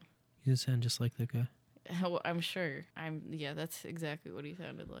 Thank you. You sound just like that guy. I'm sure. That's exactly what he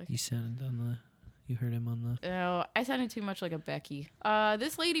sounded like. You heard him on the... Oh, I sounded too much like a Becky.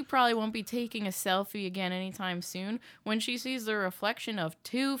 This lady probably won't be taking a selfie again anytime soon when she sees the reflection of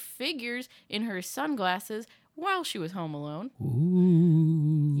two figures in her sunglasses while she was home alone.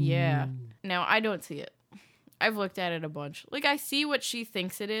 Ooh. Yeah. Now, I don't see it. I've looked at it a bunch. Like, I see what she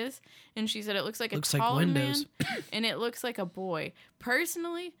thinks it is, and she said it looks like a taller man, and it looks like a boy.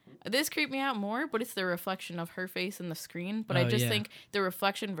 Personally, this creeped me out more, but it's the reflection of her face in the screen. But I just think the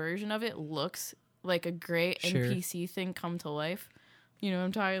reflection version of it looks like a gray NPC thing come to life. You know what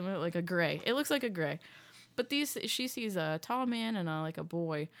I'm talking about? Like a gray. It looks like a gray. But she sees a tall man and like a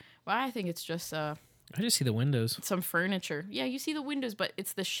boy. Well, I think it's just I just see the windows. some furniture. Yeah, you see the windows, but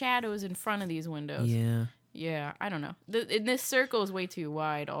it's the shadows in front of these windows. Yeah. Yeah, I don't know. This circle is way too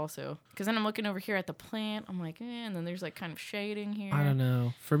wide also. Because then I'm looking over here at the plant. I'm like, and then there's like kind of shading here. I don't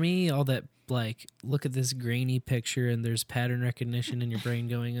know. For me, all that, like, look at this grainy picture and there's pattern recognition in your brain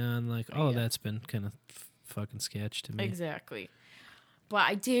going on. Like, all of that's been kind of fucking sketch to me. Exactly. But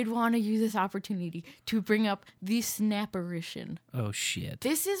I did want to use this opportunity to bring up the Snapparition. Oh, shit.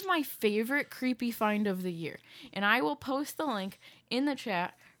 This is my favorite creepy find of the year. And I will post the link in the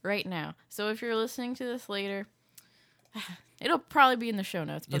chat right now. So if you're listening to this later, it'll probably be in the show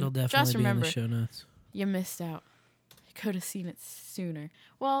notes. But It'll definitely just remember, be in the show notes. You missed out. You could have seen it sooner.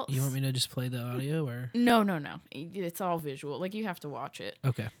 Well, You want me to just play the audio or? No. It's all visual. Like, you have to watch it.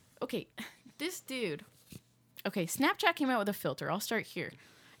 Okay. Okay, this dude. Okay, Snapchat came out with a filter. I'll start here.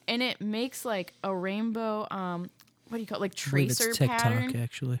 And it makes like a rainbow, what do you call it? Like I believe tracer it's TikTok, pattern.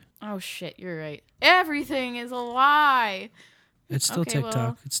 actually. Oh shit, you're right. Everything is a lie. It's still Okay, TikTok.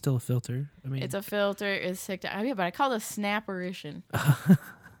 well, it's still a filter. I mean, It's a filter. It's TikTok. Yeah, but I call it a Snapparition.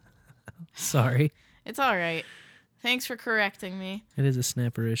 sorry. It's all right. Thanks for correcting me. It is a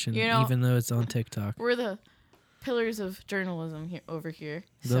snapparition, even though it's on TikTok. We're the pillars of journalism here over here.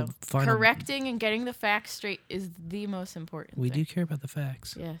 The So final- correcting and getting the facts straight is the most important We thing. do care about the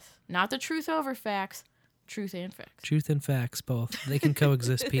facts. Yes. Not the truth over facts. Truth and facts. Truth and facts, both. They can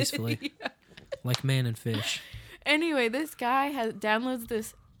coexist peacefully. Like man and fish. Anyway, this guy downloads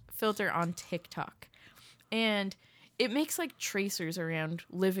this filter on TikTok. And it makes like tracers around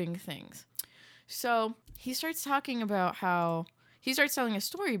living things. So he starts talking about how he starts telling a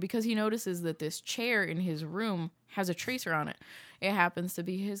story because he notices that this chair in his room has a tracer on it. It happens to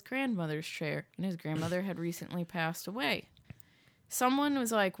be his grandmother's chair, and his grandmother had recently passed away. someone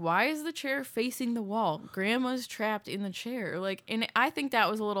was like, why is the chair facing the wall? Grandma's trapped in the chair. Like, and I think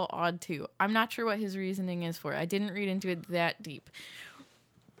that was a little odd too. I'm not sure what his reasoning is for it. I didn't read into it that deep.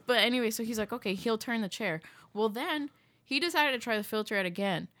 But anyway, so he's like, okay, he'll turn the chair. Well, then he decided to try the filter out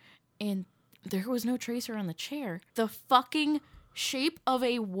again. And there was no tracer on the chair. The fucking shape of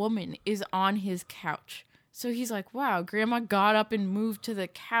a woman is on his couch. So he's like, wow, Grandma got up and moved to the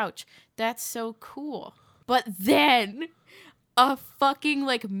couch. That's so cool. But then a fucking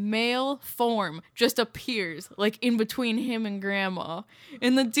like male form just appears like in between him and Grandma.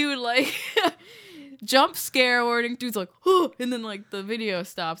 And the dude like jump scare warning. Dude's like, oh, and then like the video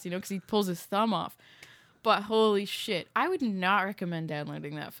stops, because he pulls his thumb off. But holy shit, I would not recommend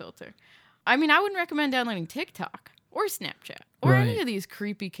downloading that filter. I mean, I wouldn't recommend downloading TikTok or Snapchat or any of these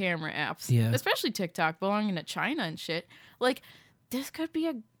creepy camera apps, especially TikTok belonging to China and shit. Like, this could be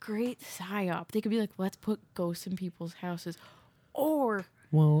a great psyop. They could be like, let's put ghosts in people's houses. Or,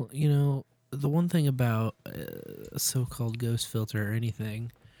 well, the one thing about a so-called ghost filter or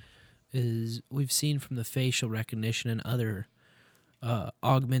anything is we've seen from the facial recognition and other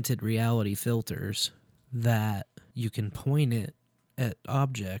augmented reality filters that you can point it at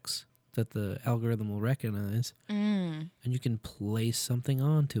objects that the algorithm will recognize, and you can place something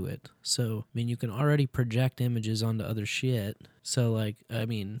onto it. So, I mean, you can already project images onto other shit. So, like, I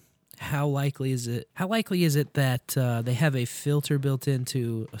mean, how likely is it that they have a filter built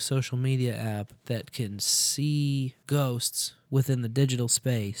into a social media app that can see ghosts within the digital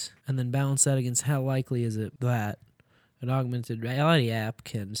space, and then balance that against how likely is it that an augmented reality app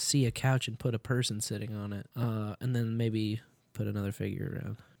can see a couch and put a person sitting on it, and then maybe put another figure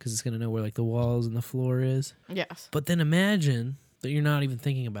around, because it's going to know where like the walls and the floor is. Yes. But then imagine that you're not even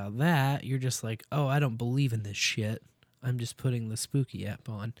thinking about that. You're just like, oh, I don't believe in this shit. I'm just putting the spooky app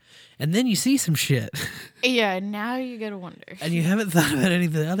on. And then you see some shit. Yeah, now you gotta wonder. And you haven't thought about any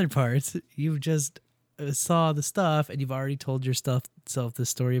of the other parts. You've just saw the stuff, and you've already told yourself the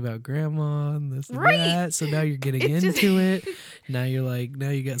story about Grandma and this and that. So now you're getting into it. Now you're like, now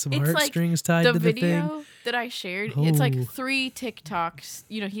you got some heartstrings tied to the thing. The video that I shared, it's like 3 TikToks.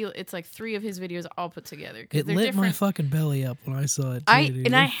 It's like 3 of his videos all put together. It lit my fucking belly up when I saw it.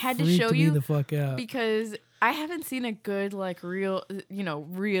 Too, I had to show you the fuck out because I haven't seen a good like real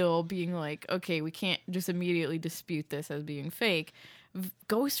being like, okay, we can't just immediately dispute this as being fake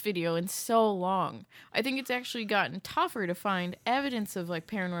ghost video in so long. I think it's actually gotten tougher to find evidence of like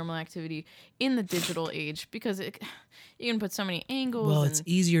paranormal activity in the digital age because you can put so many angles. Well, it's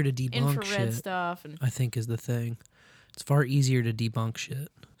easier to debunk infrared shit, stuff, and I think is the thing. It's far easier to debunk shit.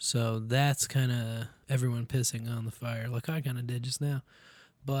 So that's kind of everyone pissing on the fire, like I kind of did just now.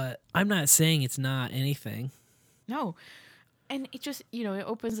 But I'm not saying it's not anything. No. And it just, it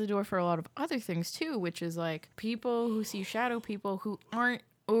opens the door for a lot of other things too, which is like people who see shadow people who aren't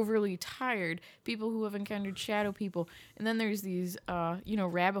overly tired, people who have encountered shadow people. And then there's these,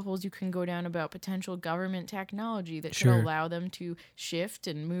 rabbit holes you can go down about potential government technology that should allow them to shift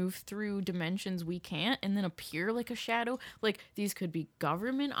and move through dimensions we can't and then appear like a shadow. Like these could be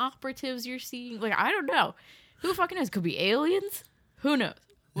government operatives you're seeing. Like, I don't know. Who fucking knows? Could be aliens? Who knows?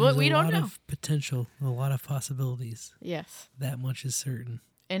 Well, we don't know. A lot of potential, a lot of possibilities. Yes. That much is certain.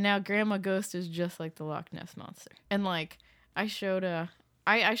 And now Grandma Ghost is just like the Loch Ness Monster. And like, I sent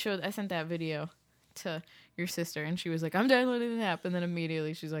that video to your sister, and she was like, I'm downloading the app. And then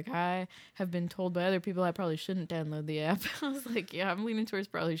immediately she's like, I have been told by other people I probably shouldn't download the app. I was like, yeah, I'm leaning towards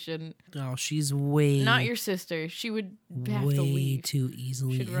probably shouldn't. Oh, she's way... Not your sister. She would have to leave. Way too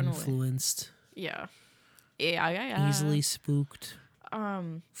easily influenced. Yeah. Yeah. Easily spooked.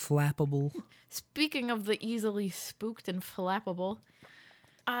 Flappable. Speaking of the easily spooked and flappable,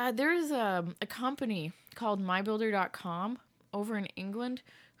 there's a company called mybuilder.com over in England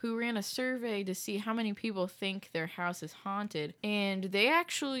who ran a survey to see how many people think their house is haunted. And they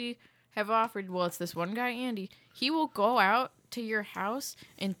actually have offered, well, it's this one guy, Andy. He will go out to your house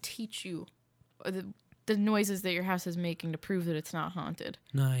and teach you the noises that your house is making to prove that it's not haunted.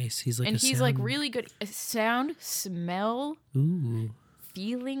 Nice. He's like really good at sound, smell,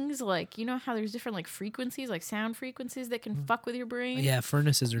 feelings. Like, you know how there's different like frequencies, like sound frequencies that can fuck with your brain? Yeah,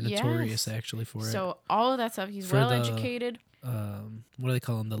 furnaces are notorious actually for it. So all of that stuff, he's well educated. What do they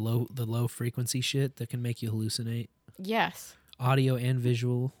call them? The low frequency shit that can make you hallucinate? Yes. Audio and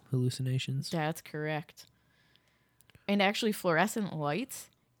visual hallucinations? That's correct. And actually fluorescent lights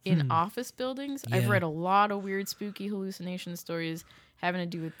in office buildings. Yeah. I've read a lot of weird, spooky hallucination stories having to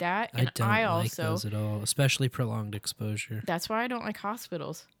do with that. And I don't like those at all, especially prolonged exposure. That's why I don't like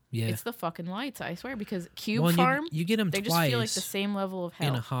hospitals. Yeah. It's the fucking lights, I swear, because Cube Well, Farm, you get them they twice just feel like the same level of in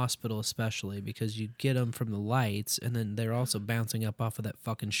a hell. hospital, especially because you get them from the lights, and then they're also bouncing up off of that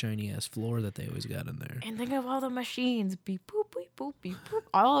fucking shiny ass floor that they always got in there. And think of all the machines, beep boop, beep boop, beep boop,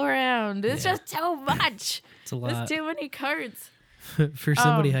 all around. It's Yeah. just too much. It's a lot. There's too many cards. For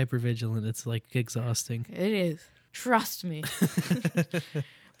somebody hypervigilant, it's like exhausting. It is. Trust me.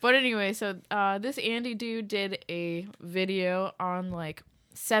 But anyway, so this Andy dude did a video on like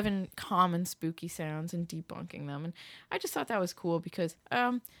 7 common spooky sounds and debunking them. And I just thought that was cool because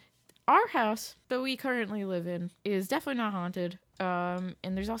our house that we currently live in is definitely not haunted. And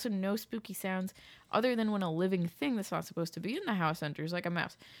there's also no spooky sounds other than when a living thing that's not supposed to be in the house enters, like a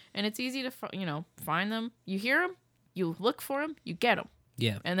mouse. And it's easy to, find them. You hear them, you look for them, you get them.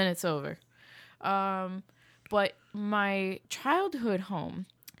 Yeah. And then it's over. But my childhood home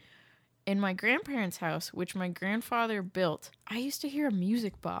in my grandparents' house, which my grandfather built, I used to hear a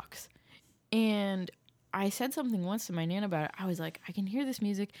music box. And I said something once to my Nana about it. I was like, I can hear this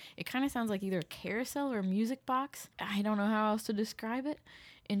music. It kind of sounds like either a carousel or a music box. I don't know how else to describe it.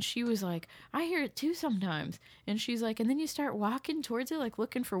 And she was like, I hear it too sometimes. And she's like, and then you start walking towards it, like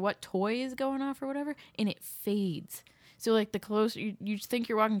looking for what toy is going off or whatever, and it fades. So like the closer you think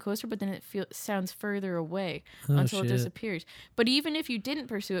you're walking closer, but then it sounds further away until it disappears. But even if you didn't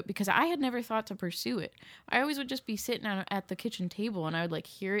pursue it, because I had never thought to pursue it, I always would just be sitting at the kitchen table and I would like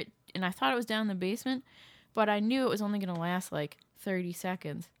hear it, and I thought it was down in the basement, but I knew it was only gonna last like 30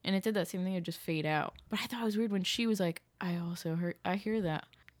 seconds, and it did that same thing. It would just fade out. But I thought it was weird when she was like, I hear that.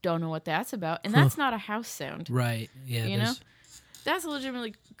 Don't know what that's about, and that's not a house sound, Right. Yeah. you know? That's a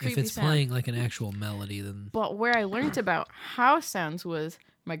legitimately creepy If it's sound. playing like an actual melody, then But where I learned about house sounds was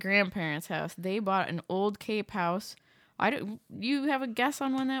my grandparents' house. They bought an old Cape house. You have a guess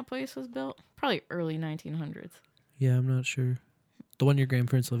on when that place was built? Probably early 1900s. yeah, I'm not sure. The one your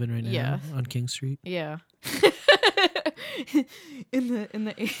grandparents live in right now Yes. on King Street. Yeah. in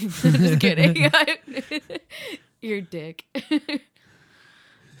the just kidding. You're a dick.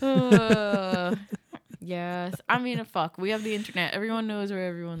 Yes. I mean, fuck. We have the internet. Everyone knows where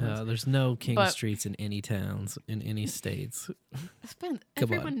everyone lives. There's no King But- Streets in any towns, in any states.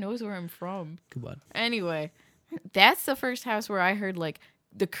 Everyone knows where I'm from. Come on. Anyway, that's the first house where I heard like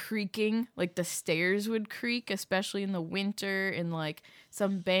the creaking, like the stairs would creak, especially in the winter, and like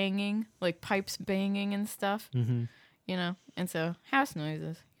some banging, like pipes banging and stuff. Mm-hmm. You know, and so house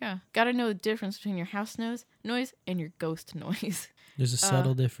noises. Yeah, got to know the difference between your house noise and your ghost noise. There's a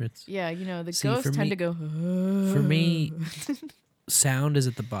subtle difference. Yeah, you know, the See, ghosts for tend me- to go. For me, sound is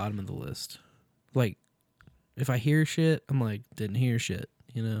at the bottom of the list. Like, if I hear shit, I'm like, didn't hear shit.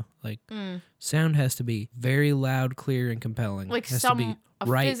 You know, like sound has to be very loud, clear, and compelling. Like has to be a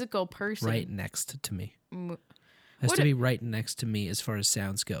right, physical person. right next to me. Mm. Has What to it- be right next to me as far as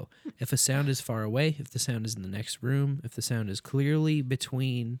sounds go. If a sound is far away, if the sound is in the next room, if the sound is clearly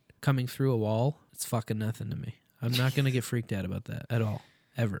between coming through a wall, it's fucking nothing to me. I'm not going to get freaked out about that at all,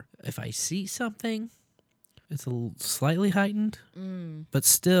 ever. If I see something, it's slightly heightened, but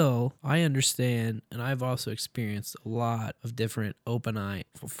still, I understand, and I've also experienced a lot of different open eye,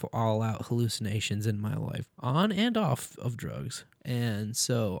 for all-out hallucinations in my life, on and off of drugs. And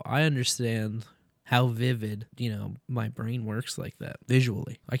so I understand how vivid, my brain works like that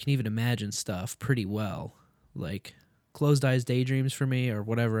visually. I can even imagine stuff pretty well, like closed eyes daydreams for me or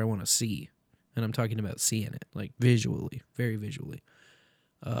whatever I want to see. And I'm talking about seeing it, like visually, very visually.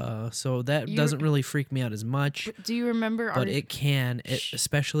 So that doesn't really freak me out as much. Do you remember? But it can,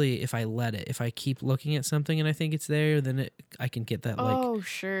 especially if I let it. If I keep looking at something and I think it's there, then I can get that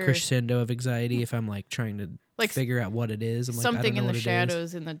crescendo of anxiety if I'm like trying to figure out what it is. I'm like, I something don't know in the what it is.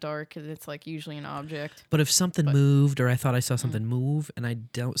 shadows, in the dark, and it's like usually an object. But if something moved, or I thought I saw something move and I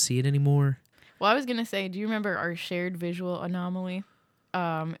don't see it anymore. Well, I was gonna say, do you remember our shared visual anomaly,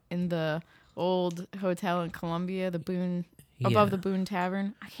 in the old hotel in Columbia, the Boone above the Boone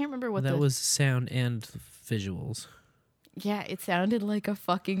Tavern? I can't remember what that was sound and visuals. Yeah, it sounded like a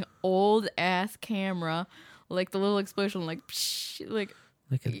fucking old ass camera, like the little explosion, like psh, like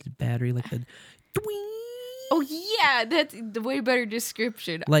a battery, like the. Oh yeah, that's the way better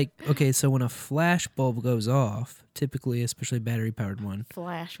description. Like, okay, so when a flash bulb goes off, typically, especially battery powered one,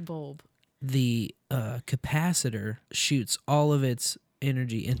 flash bulb, the capacitor shoots all of its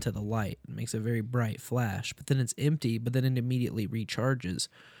energy into the light. It makes a very bright flash, but then it's empty, but then it immediately recharges,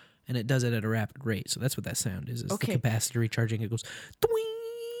 and it does it at a rapid rate. So that's what that sound is. It's the capacitor recharging. It goes,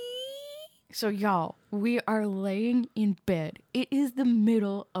 So, y'all, we are laying in bed. It is the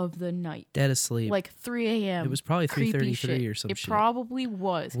middle of the night. Dead asleep. Like 3 a.m. It was probably Creepy 3:33 shit. or some It shit. probably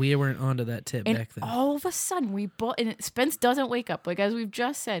was. We weren't onto that tip And back then. all of a sudden, and Spence doesn't wake up. Like, as we've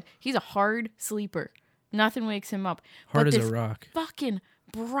just said, he's a hard sleeper. Nothing wakes him up. Hard But as a this rock. fucking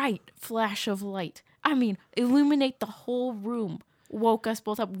bright flash of light. I mean, illuminate the whole room. Woke us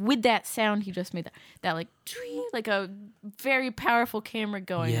both up with that sound he just made. That like, twee, like a very powerful camera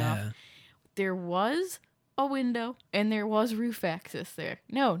going off. Yeah. There was a window and there was roof access there.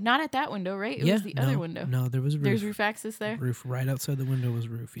 No, not at that window, right? It Yeah, was the other window. No, there was roof. There's roof access there. Roof right outside the window was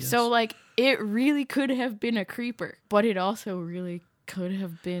roof. Yes. So like it really could have been a creeper, but it also really could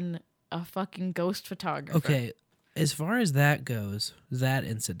have been a fucking ghost photographer. Okay, as far as that goes, that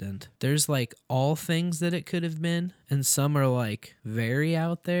incident, there's like all things that it could have been, and some are like very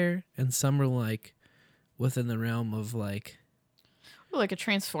out there, and some are like within the realm of like. Like a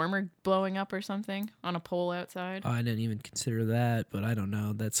transformer blowing up or something on a pole outside. I didn't even consider that, but I don't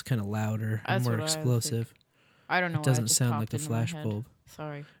know. That's kind of louder and That's more what I was explosive. I don't know. It why doesn't just sound popped like the into my flash head. bulb.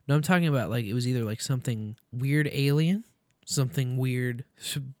 Sorry. No, I'm talking about like it was either like something weird alien, something weird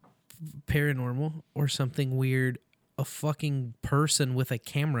paranormal, or something weird a fucking person with a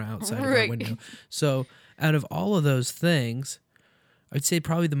camera outside of our Right. window. So out of all of those things, I'd say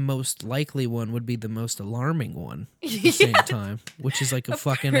probably the most likely one would be the most alarming one at the same time, which is like a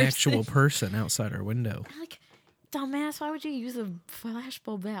fucking actual person outside our window. Like, dumbass, why would you use a flash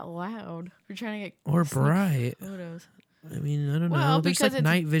bulb that loud? You're trying to get Or sneak bright. photos. I mean, I don't Well, know. There's because like it's-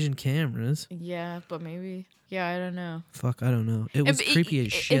 night vision cameras. Yeah, but maybe. Yeah, I don't know. Fuck, I don't know. It was creepy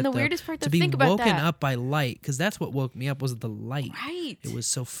as shit. And the though. weirdest part, to though, be think about woken that. up by light, because that's what woke me up was the light. Right. It was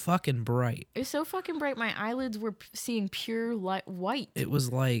so fucking bright. It was so fucking bright. My eyelids were seeing pure light white. It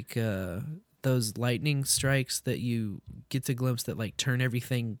was like those lightning strikes that you get to glimpse that like turn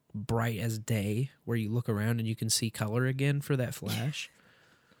everything bright as day, where you look around and you can see color again for that flash.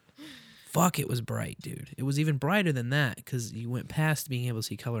 Fuck, it was bright, dude. It was even brighter than that because you went past being able to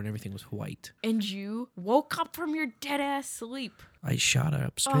see color and everything was white. And you woke up from your dead ass sleep. I shot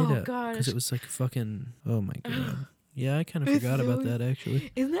up straight Oh, up gosh. because it was like fucking. Oh my god. Yeah, I kind of forgot about that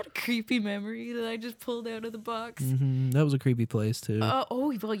actually. Isn't that a creepy memory that I just pulled out of the box? That was a creepy place too.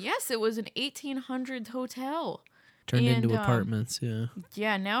 Oh, well, yes, it was an 1800s hotel. Turned into And, apartments. Yeah.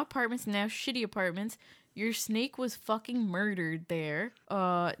 Yeah, now apartments, now shitty apartments. Your snake was fucking murdered there.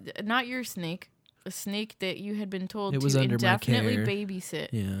 Not your snake. A snake that you had been told It was to under my indefinitely care. babysit.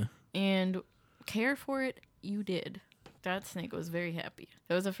 Yeah. And care for it, you did. That snake was very happy.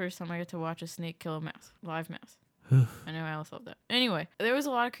 That was the first time I got to watch a snake kill a mouse. Live mouse. I know Alice loved that. Anyway, there was a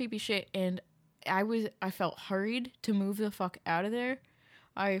lot of creepy shit, and I felt hurried to move the fuck out of there.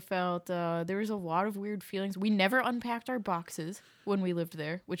 I felt there was a lot of weird feelings. We never unpacked our boxes when we lived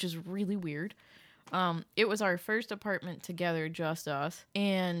there, which is really weird. It was our first apartment together, just us.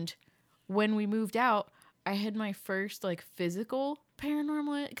 And when we moved out, I had my first like physical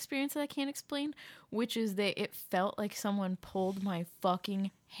paranormal experience that I can't explain, which is that it felt like someone pulled my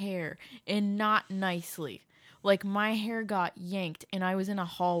fucking hair, and not nicely. Like my hair got yanked and I was in a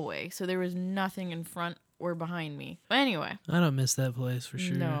hallway, so there was nothing in front or behind me. But anyway. I don't miss that place for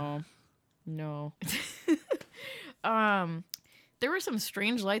sure. No. There were some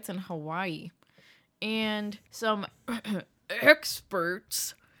strange lights in Hawaii. And some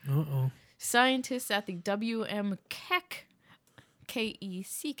experts, scientists at the W.M. Keck,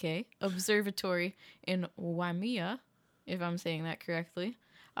 K-E-C-K, Observatory in Waimea, if I'm saying that correctly,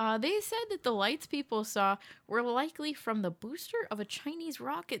 they said that the lights people saw were likely from the booster of a Chinese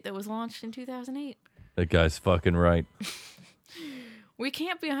rocket that was launched in 2008. That guy's fucking right. We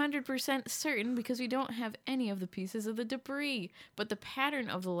can't be 100% certain because we don't have any of the pieces of the debris, but the pattern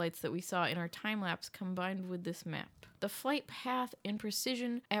of the lights that we saw in our time-lapse combined with this map. The flight path and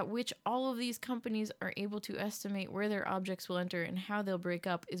precision at which all of these companies are able to estimate where their objects will enter and how they'll break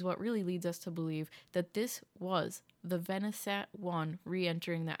up is what really leads us to believe that this was the Venusat 1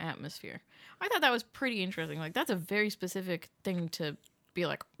 re-entering the atmosphere. I thought that was pretty interesting. Like, that's a very specific thing to be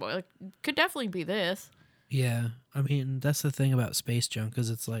like, well, it could definitely be this. Yeah, I mean, that's the thing about space junk, because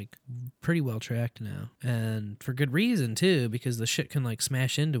it's like pretty well tracked now, and for good reason too, because the shit can like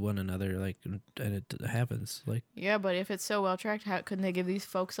smash into one another, like, and it happens. Like, yeah, but if it's so well tracked, how couldn't they give these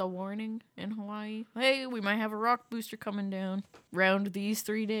folks a warning in Hawaii? Hey, we might have a rock booster coming down round these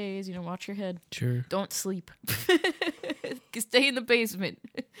 3 days. You know, watch your head. Sure. Don't sleep. Stay in the basement.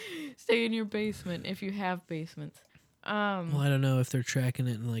 Stay in your basement if you have basements. Well, I don't know if they're tracking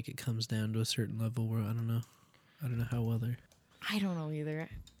it and like it comes down to a certain level where I don't know how well they're. I don't know either.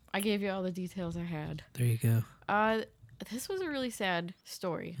 I gave you all the details I had. There you go. This was a really sad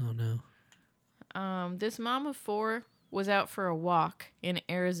story. Oh no. This mom of 4 was out for a walk in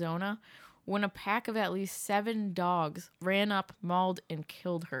Arizona when a pack of at least 7 dogs ran up, mauled, and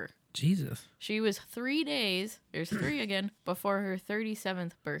killed her. Jesus. She was 3 days, there's 3 again, before her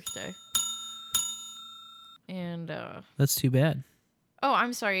 37th birthday. And, That's too bad. oh,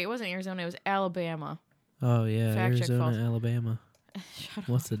 I'm sorry, it wasn't Arizona, it was Alabama. Oh, yeah. Fact check false. Arizona, Alabama.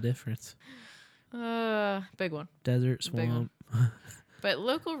 What's the difference? Big one. Desert, Big one. swamp. But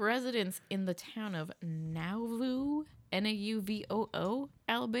local residents in the town of Nauvoo, Nauvoo,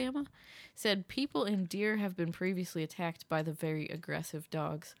 Alabama, said people and deer have been previously attacked by the very aggressive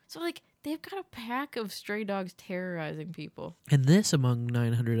dogs. So, like, they've got a pack of stray dogs terrorizing people. And this, among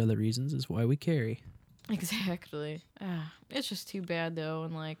 900 other reasons, is why we carry. Exactly. It's just too bad, though,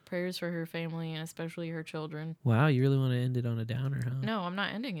 and, like, prayers for her family and especially her children. Wow, you really want to end it on a downer, huh? No, I'm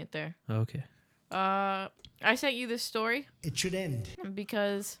not ending it there. Okay. I sent you this story. It should end.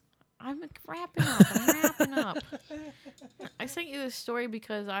 Because I'm wrapping up. I sent you this story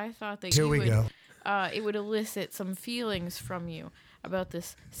because I thought that it would elicit some feelings from you about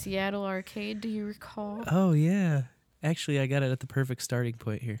this Seattle arcade. Do you recall? Oh, yeah. Actually, I got it at the perfect starting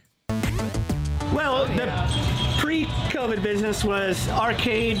point here. Well, the pre-COVID business was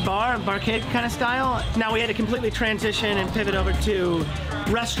barcade kind of style. Now we had to completely transition and pivot over to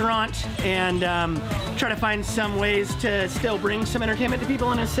restaurant and try to find some ways to still bring some entertainment to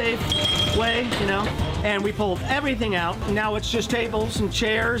people in a safe way, you know. And we pulled everything out. Now it's just tables and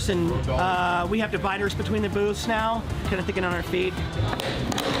chairs, and we have dividers between the booths now, kind of thinking on our feet.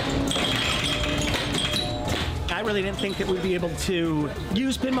 I really didn't think that we'd be able to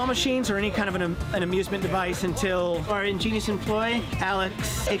use pinball machines or any kind of an amusement device until our ingenious employee,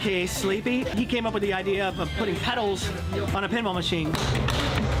 Alex, aka Sleepy, he came up with the idea of putting pedals on a pinball machine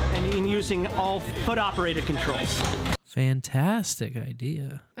and using all foot-operated controls. Fantastic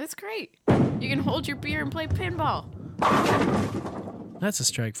idea. That's great. You can hold your beer and play pinball. That's a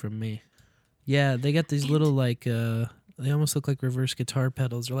strike from me. Yeah, they got these little, like, they almost look like reverse guitar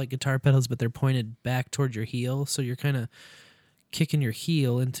pedals. They're like guitar pedals, but they're pointed back toward your heel. So you're kind of kicking your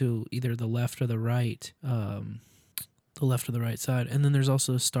heel into either the left or the right, side. And then there's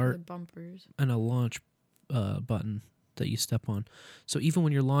also a start bumpers and a launch button that you step on. So even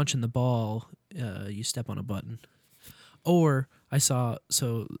when you're launching the ball, you step on a button. Or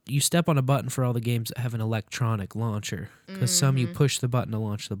so you step on a button for all the games that have an electronic launcher, because some you push the button to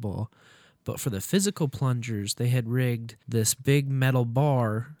launch the ball. But for the physical plungers, they had rigged this big metal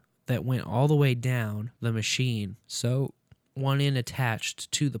bar that went all the way down the machine. So one end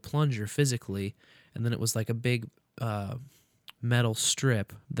attached to the plunger physically, and then it was like a big metal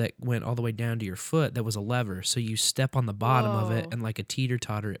strip that went all the way down to your foot that was a lever. So you step on the bottom of it, and like a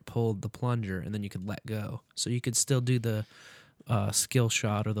teeter-totter, it pulled the plunger, and then you could let go. So you could still do the skill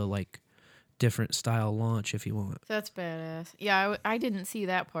shot or the, like, different style launch if you want. That's badass. Yeah, I didn't see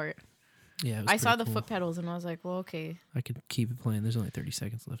that part. Yeah, I saw the foot pedals and I was like, well, okay. I could keep it playing. There's only 30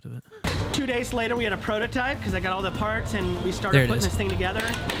 seconds left of it. 2 days later, we had a prototype because I got all the parts and we started putting this thing together.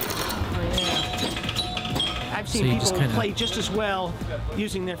 Oh, yeah. I've seen people play just as well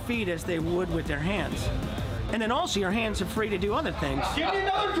using their feet as they would with their hands. And then also your hands are free to do other things. Give me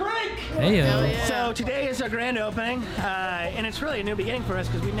another drink! Hey-o. Yeah. So today is our grand opening, and it's really a new beginning for us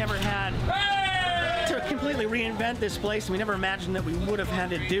because we've never had to completely reinvent this place. We never imagined that we would have had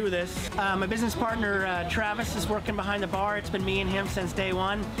to do this. My business partner, Travis, is working behind the bar. It's been me and him since day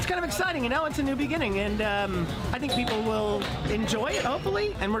one. It's kind of exciting, you know? It's a new beginning, and I think people will enjoy it,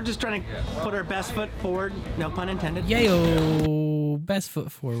 hopefully. And we're just trying to put our best foot forward, no pun intended. Yayo! Best foot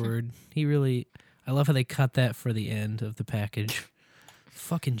forward. I love how they cut that for the end of the package.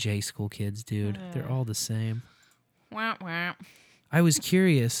 Fucking J-School kids, dude. They're all the same. Wah, wah. I was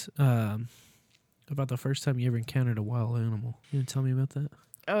curious about the first time you ever encountered a wild animal. You gonna tell me about that?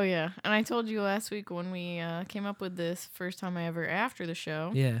 Oh, yeah. And I told you last week when we came up with this first time I ever after the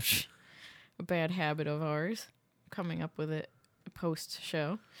show. Yeah. A bad habit of ours, coming up with it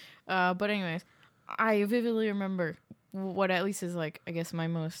post-show. But anyways, I vividly remember what at least is, like, I guess my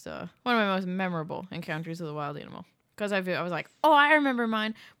most, one of my most memorable encounters with a wild animal. Because I was like, oh, I remember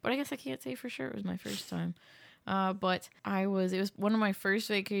mine. But I guess I can't say for sure it was my first time. But it was one of my first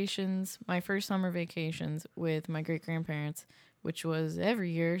vacations, my first summer vacations with my great-grandparents, which was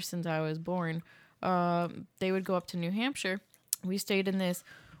every year since I was born. They would go up to New Hampshire. We stayed in this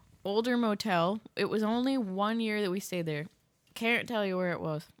older motel. It was only 1 year that we stayed there. Can't tell you where it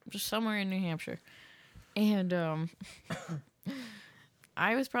was. Just somewhere in New Hampshire. And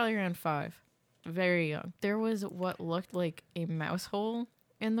I was probably around 5. Very young. There was what looked like a mouse hole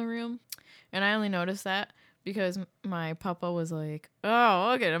in the room. And I only noticed that because my papa was like, "Oh,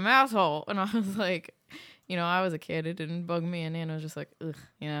 look at a mouse hole," and I was like, I was a kid, it didn't bug me, and Nana was just like,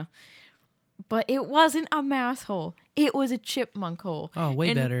 ugh. But it wasn't a mouse hole. It was a chipmunk hole. Oh, way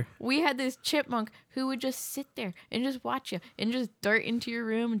and better. We had this chipmunk who would just sit there and just watch you and just dart into your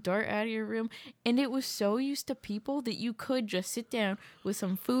room and dart out of your room. And it was so used to people that you could just sit down with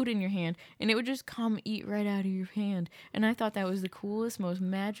some food in your hand and it would just come eat right out of your hand. And I thought that was the coolest, most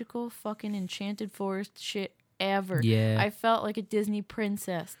magical fucking enchanted forest shit ever. Yeah. I felt like a Disney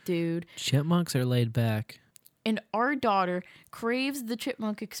princess, dude. Chipmunks are laid back. And our daughter craves the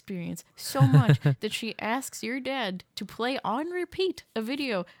chipmunk experience so much that she asks your dad to play on repeat a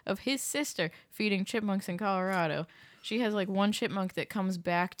video of his sister feeding chipmunks in Colorado. She has like one chipmunk that comes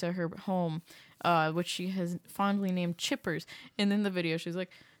back to her home, which she has fondly named Chippers. And in the video, she's like,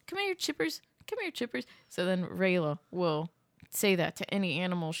 "Come here, Chippers. Come here, Chippers." So then Rayla will say that to any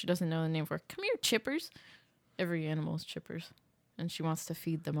animal she doesn't know the name for. "Come here, Chippers." Every animal is Chippers. And she wants to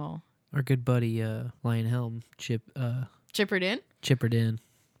feed them all. Our good buddy Lion Helm chippered in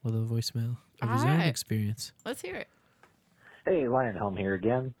with a voicemail of his own experience. Let's hear it. Hey, Lion Helm here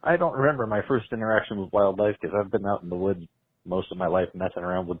again. I don't remember my first interaction with wildlife because I've been out in the woods most of my life messing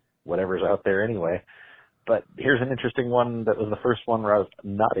around with whatever's out there anyway. But here's an interesting one that was the first one where I was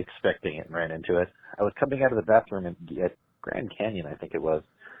not expecting it and ran into it. I was coming out of the bathroom at Grand Canyon, I think it was.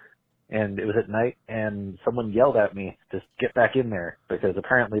 And it was at night, and someone yelled at me to get back in there because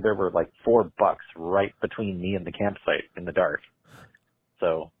apparently there were like 4 bucks right between me and the campsite in the dark.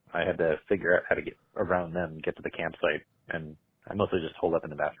 So I had to figure out how to get around them and get to the campsite, and I mostly just holed up in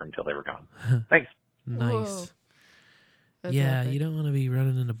the bathroom until they were gone. Thanks. Nice. Yeah, epic. You don't want to be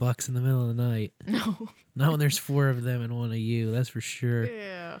running into bucks in the middle of the night. No. Not when there's 4 of them and one of you, that's for sure.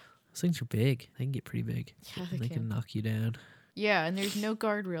 Yeah. Those things are big. They can get pretty big. Yeah, they can knock you down. Yeah, and there's no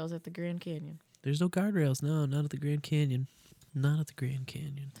guardrails at the Grand Canyon. There's no guardrails. No, not at the Grand Canyon. Not at the Grand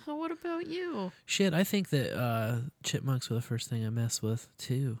Canyon. So what about you? Shit, I think that chipmunks were the first thing I messed with,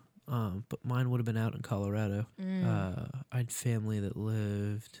 too. But mine would have been out in Colorado. I had family that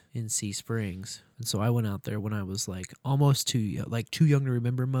lived in Sea Springs. And so I went out there when I was like almost too young to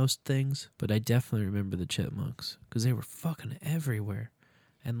remember most things. But I definitely remember the chipmunks because they were fucking everywhere.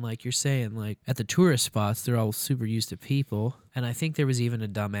 And like you're saying, like at the tourist spots, they're all super used to people. And I think there was even a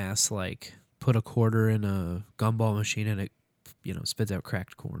dumbass like put a quarter in a gumball machine and it, spits out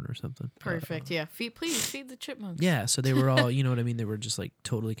cracked corn or something. Perfect. Yeah. Please feed the chipmunks. Yeah. So they were all, you know what I mean? They were just like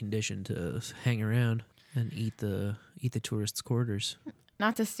totally conditioned to hang around and eat the tourists' quarters.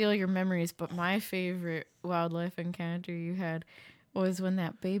 Not to steal your memories, but my favorite wildlife encounter you had was when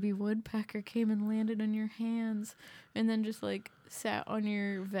that baby woodpecker came and landed on your hands and then just like sat on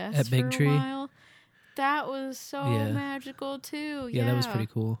your vest at Big for a Tree. While. That was so magical too. Yeah, that was pretty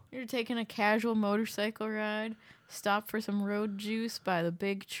cool. You're taking a casual motorcycle ride, stop for some road juice by the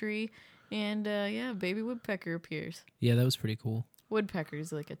Big Tree, and baby woodpecker appears. Yeah, that was pretty cool. Woodpecker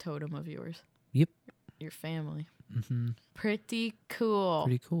is like a totem of yours. Yep. Your family. Mm-hmm. Pretty cool.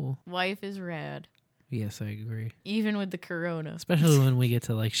 Pretty cool. Life is rad. Yes, I agree. Even with the corona. Especially when we get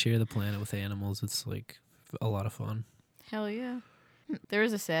to like share the planet with animals, it's like a lot of fun. Hell yeah. There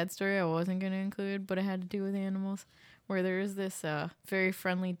was a sad story I wasn't going to include, but it had to do with animals, where there was this very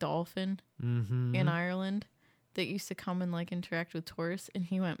friendly dolphin in Ireland that used to come and like interact with tourists, and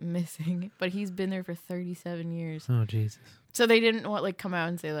he went missing. But he's been there for 37 years. Oh, Jesus. So they didn't come out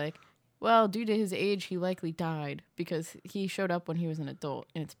and say like, well, due to his age, he likely died because he showed up when he was an adult,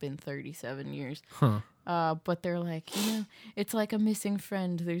 and it's been 37 years. Huh. But they're like, it's like a missing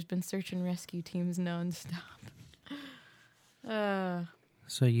friend. There's been search and rescue teams nonstop.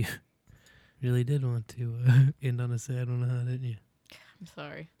 So you really did want to end on a sad one, huh, didn't you? I'm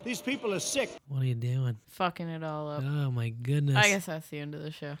sorry. These people are sick. What are you doing? Fucking it all up. Oh, my goodness. I guess that's the end of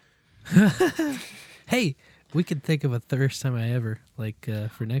the show. Hey, we could think of a first time I ever,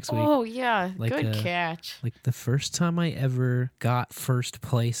 for next week. Oh, yeah. Like, good catch. Like the first time I ever got first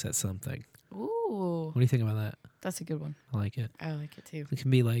place at something. Ooh. What do you think about that? That's a good one. I like it. I like it, too. It can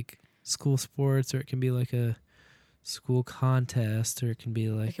be like school sports, or it can be like a school contest, or it can be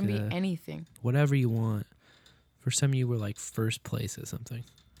like it can be anything, whatever you want. For some, you were like first place at something.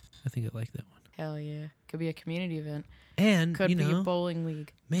 I think I like that one. Hell yeah. Could be a community event, and could be a bowling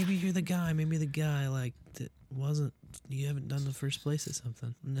league. Maybe you're the guy like that wasn't, you haven't done the first place at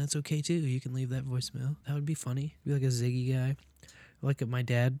something, and that's okay too. You can leave that voicemail. That would be funny. Be like a Ziggy guy, like a my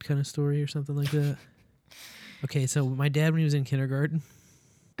dad kind of story or something like that. Okay, so my dad when he was in kindergarten.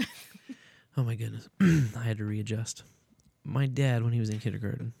 Oh my goodness. I had to readjust. My dad, when he was in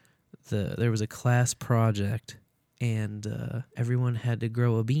kindergarten, there was a class project, and everyone had to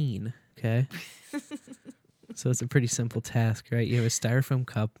grow a bean, okay? So it's a pretty simple task, right? You have a styrofoam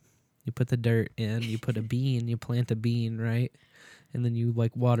cup, you put the dirt in, you put a bean, you plant a bean, right? And then you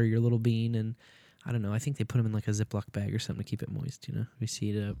like water your little bean, and I don't know, I think they put them in like a Ziploc bag or something to keep it moist, you know? We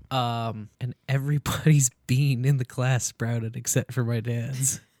seed it up. And everybody's bean in the class sprouted except for my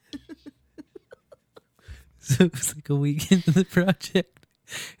dad's. So it was like a week into the project,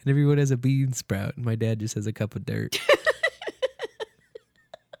 and everyone has a bean sprout, and my dad just has a cup of dirt.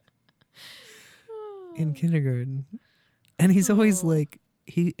 In kindergarten. And he's always like,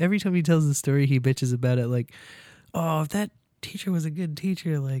 every time he tells the story, he bitches about it like, oh, if that teacher was a good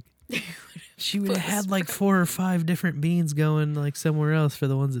teacher, like, she would have had like 4 or 5 different beans going like somewhere else for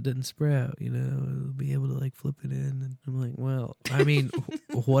the ones that didn't sprout, you know, be able to like flip it in. And I'm like, well, I mean,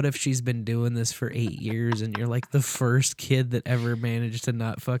 what if she's been doing this for 8 years and you're like the first kid that ever managed to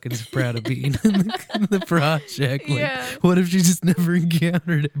not fucking sprout a bean in the project? Like, Yeah. What if she just never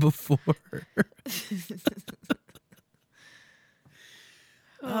encountered it before?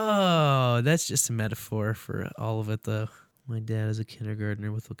 Oh, that's just a metaphor for all of it, though. My dad is a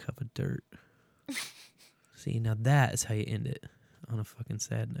kindergartner with a cup of dirt. See, now that is how you end it on a fucking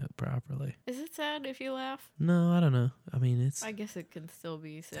sad note properly. Is it sad if you laugh? No, I don't know. I mean, it's I guess it can still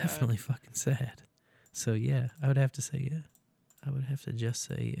be sad. definitely fucking sad. So, yeah, I would have to say yeah. I would have to just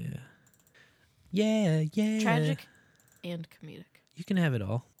say yeah. Yeah, yeah. Tragic and comedic. You can have it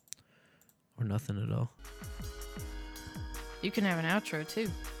all. Or nothing at all. You can have an outro, too.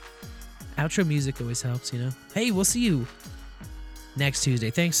 Outro music always helps, you know? Hey, we'll see you next Tuesday.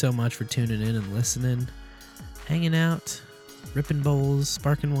 Thanks so much for tuning in and listening. Hanging out, ripping bowls,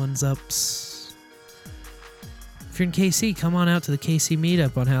 sparking ones-ups. If you're in KC, come on out to the KC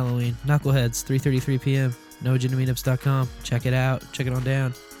meetup on Halloween. Knuckleheads, 3:33 p.m. NoAgendaMeetups.com. Check it out. Check it on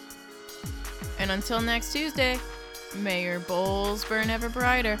down. And until next Tuesday, may your bowls burn ever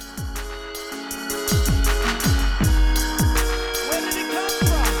brighter.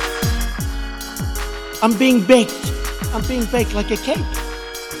 I'm being baked. I'm being baked like a cake.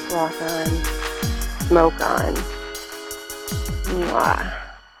 Rock on. Smoke on. Mwah.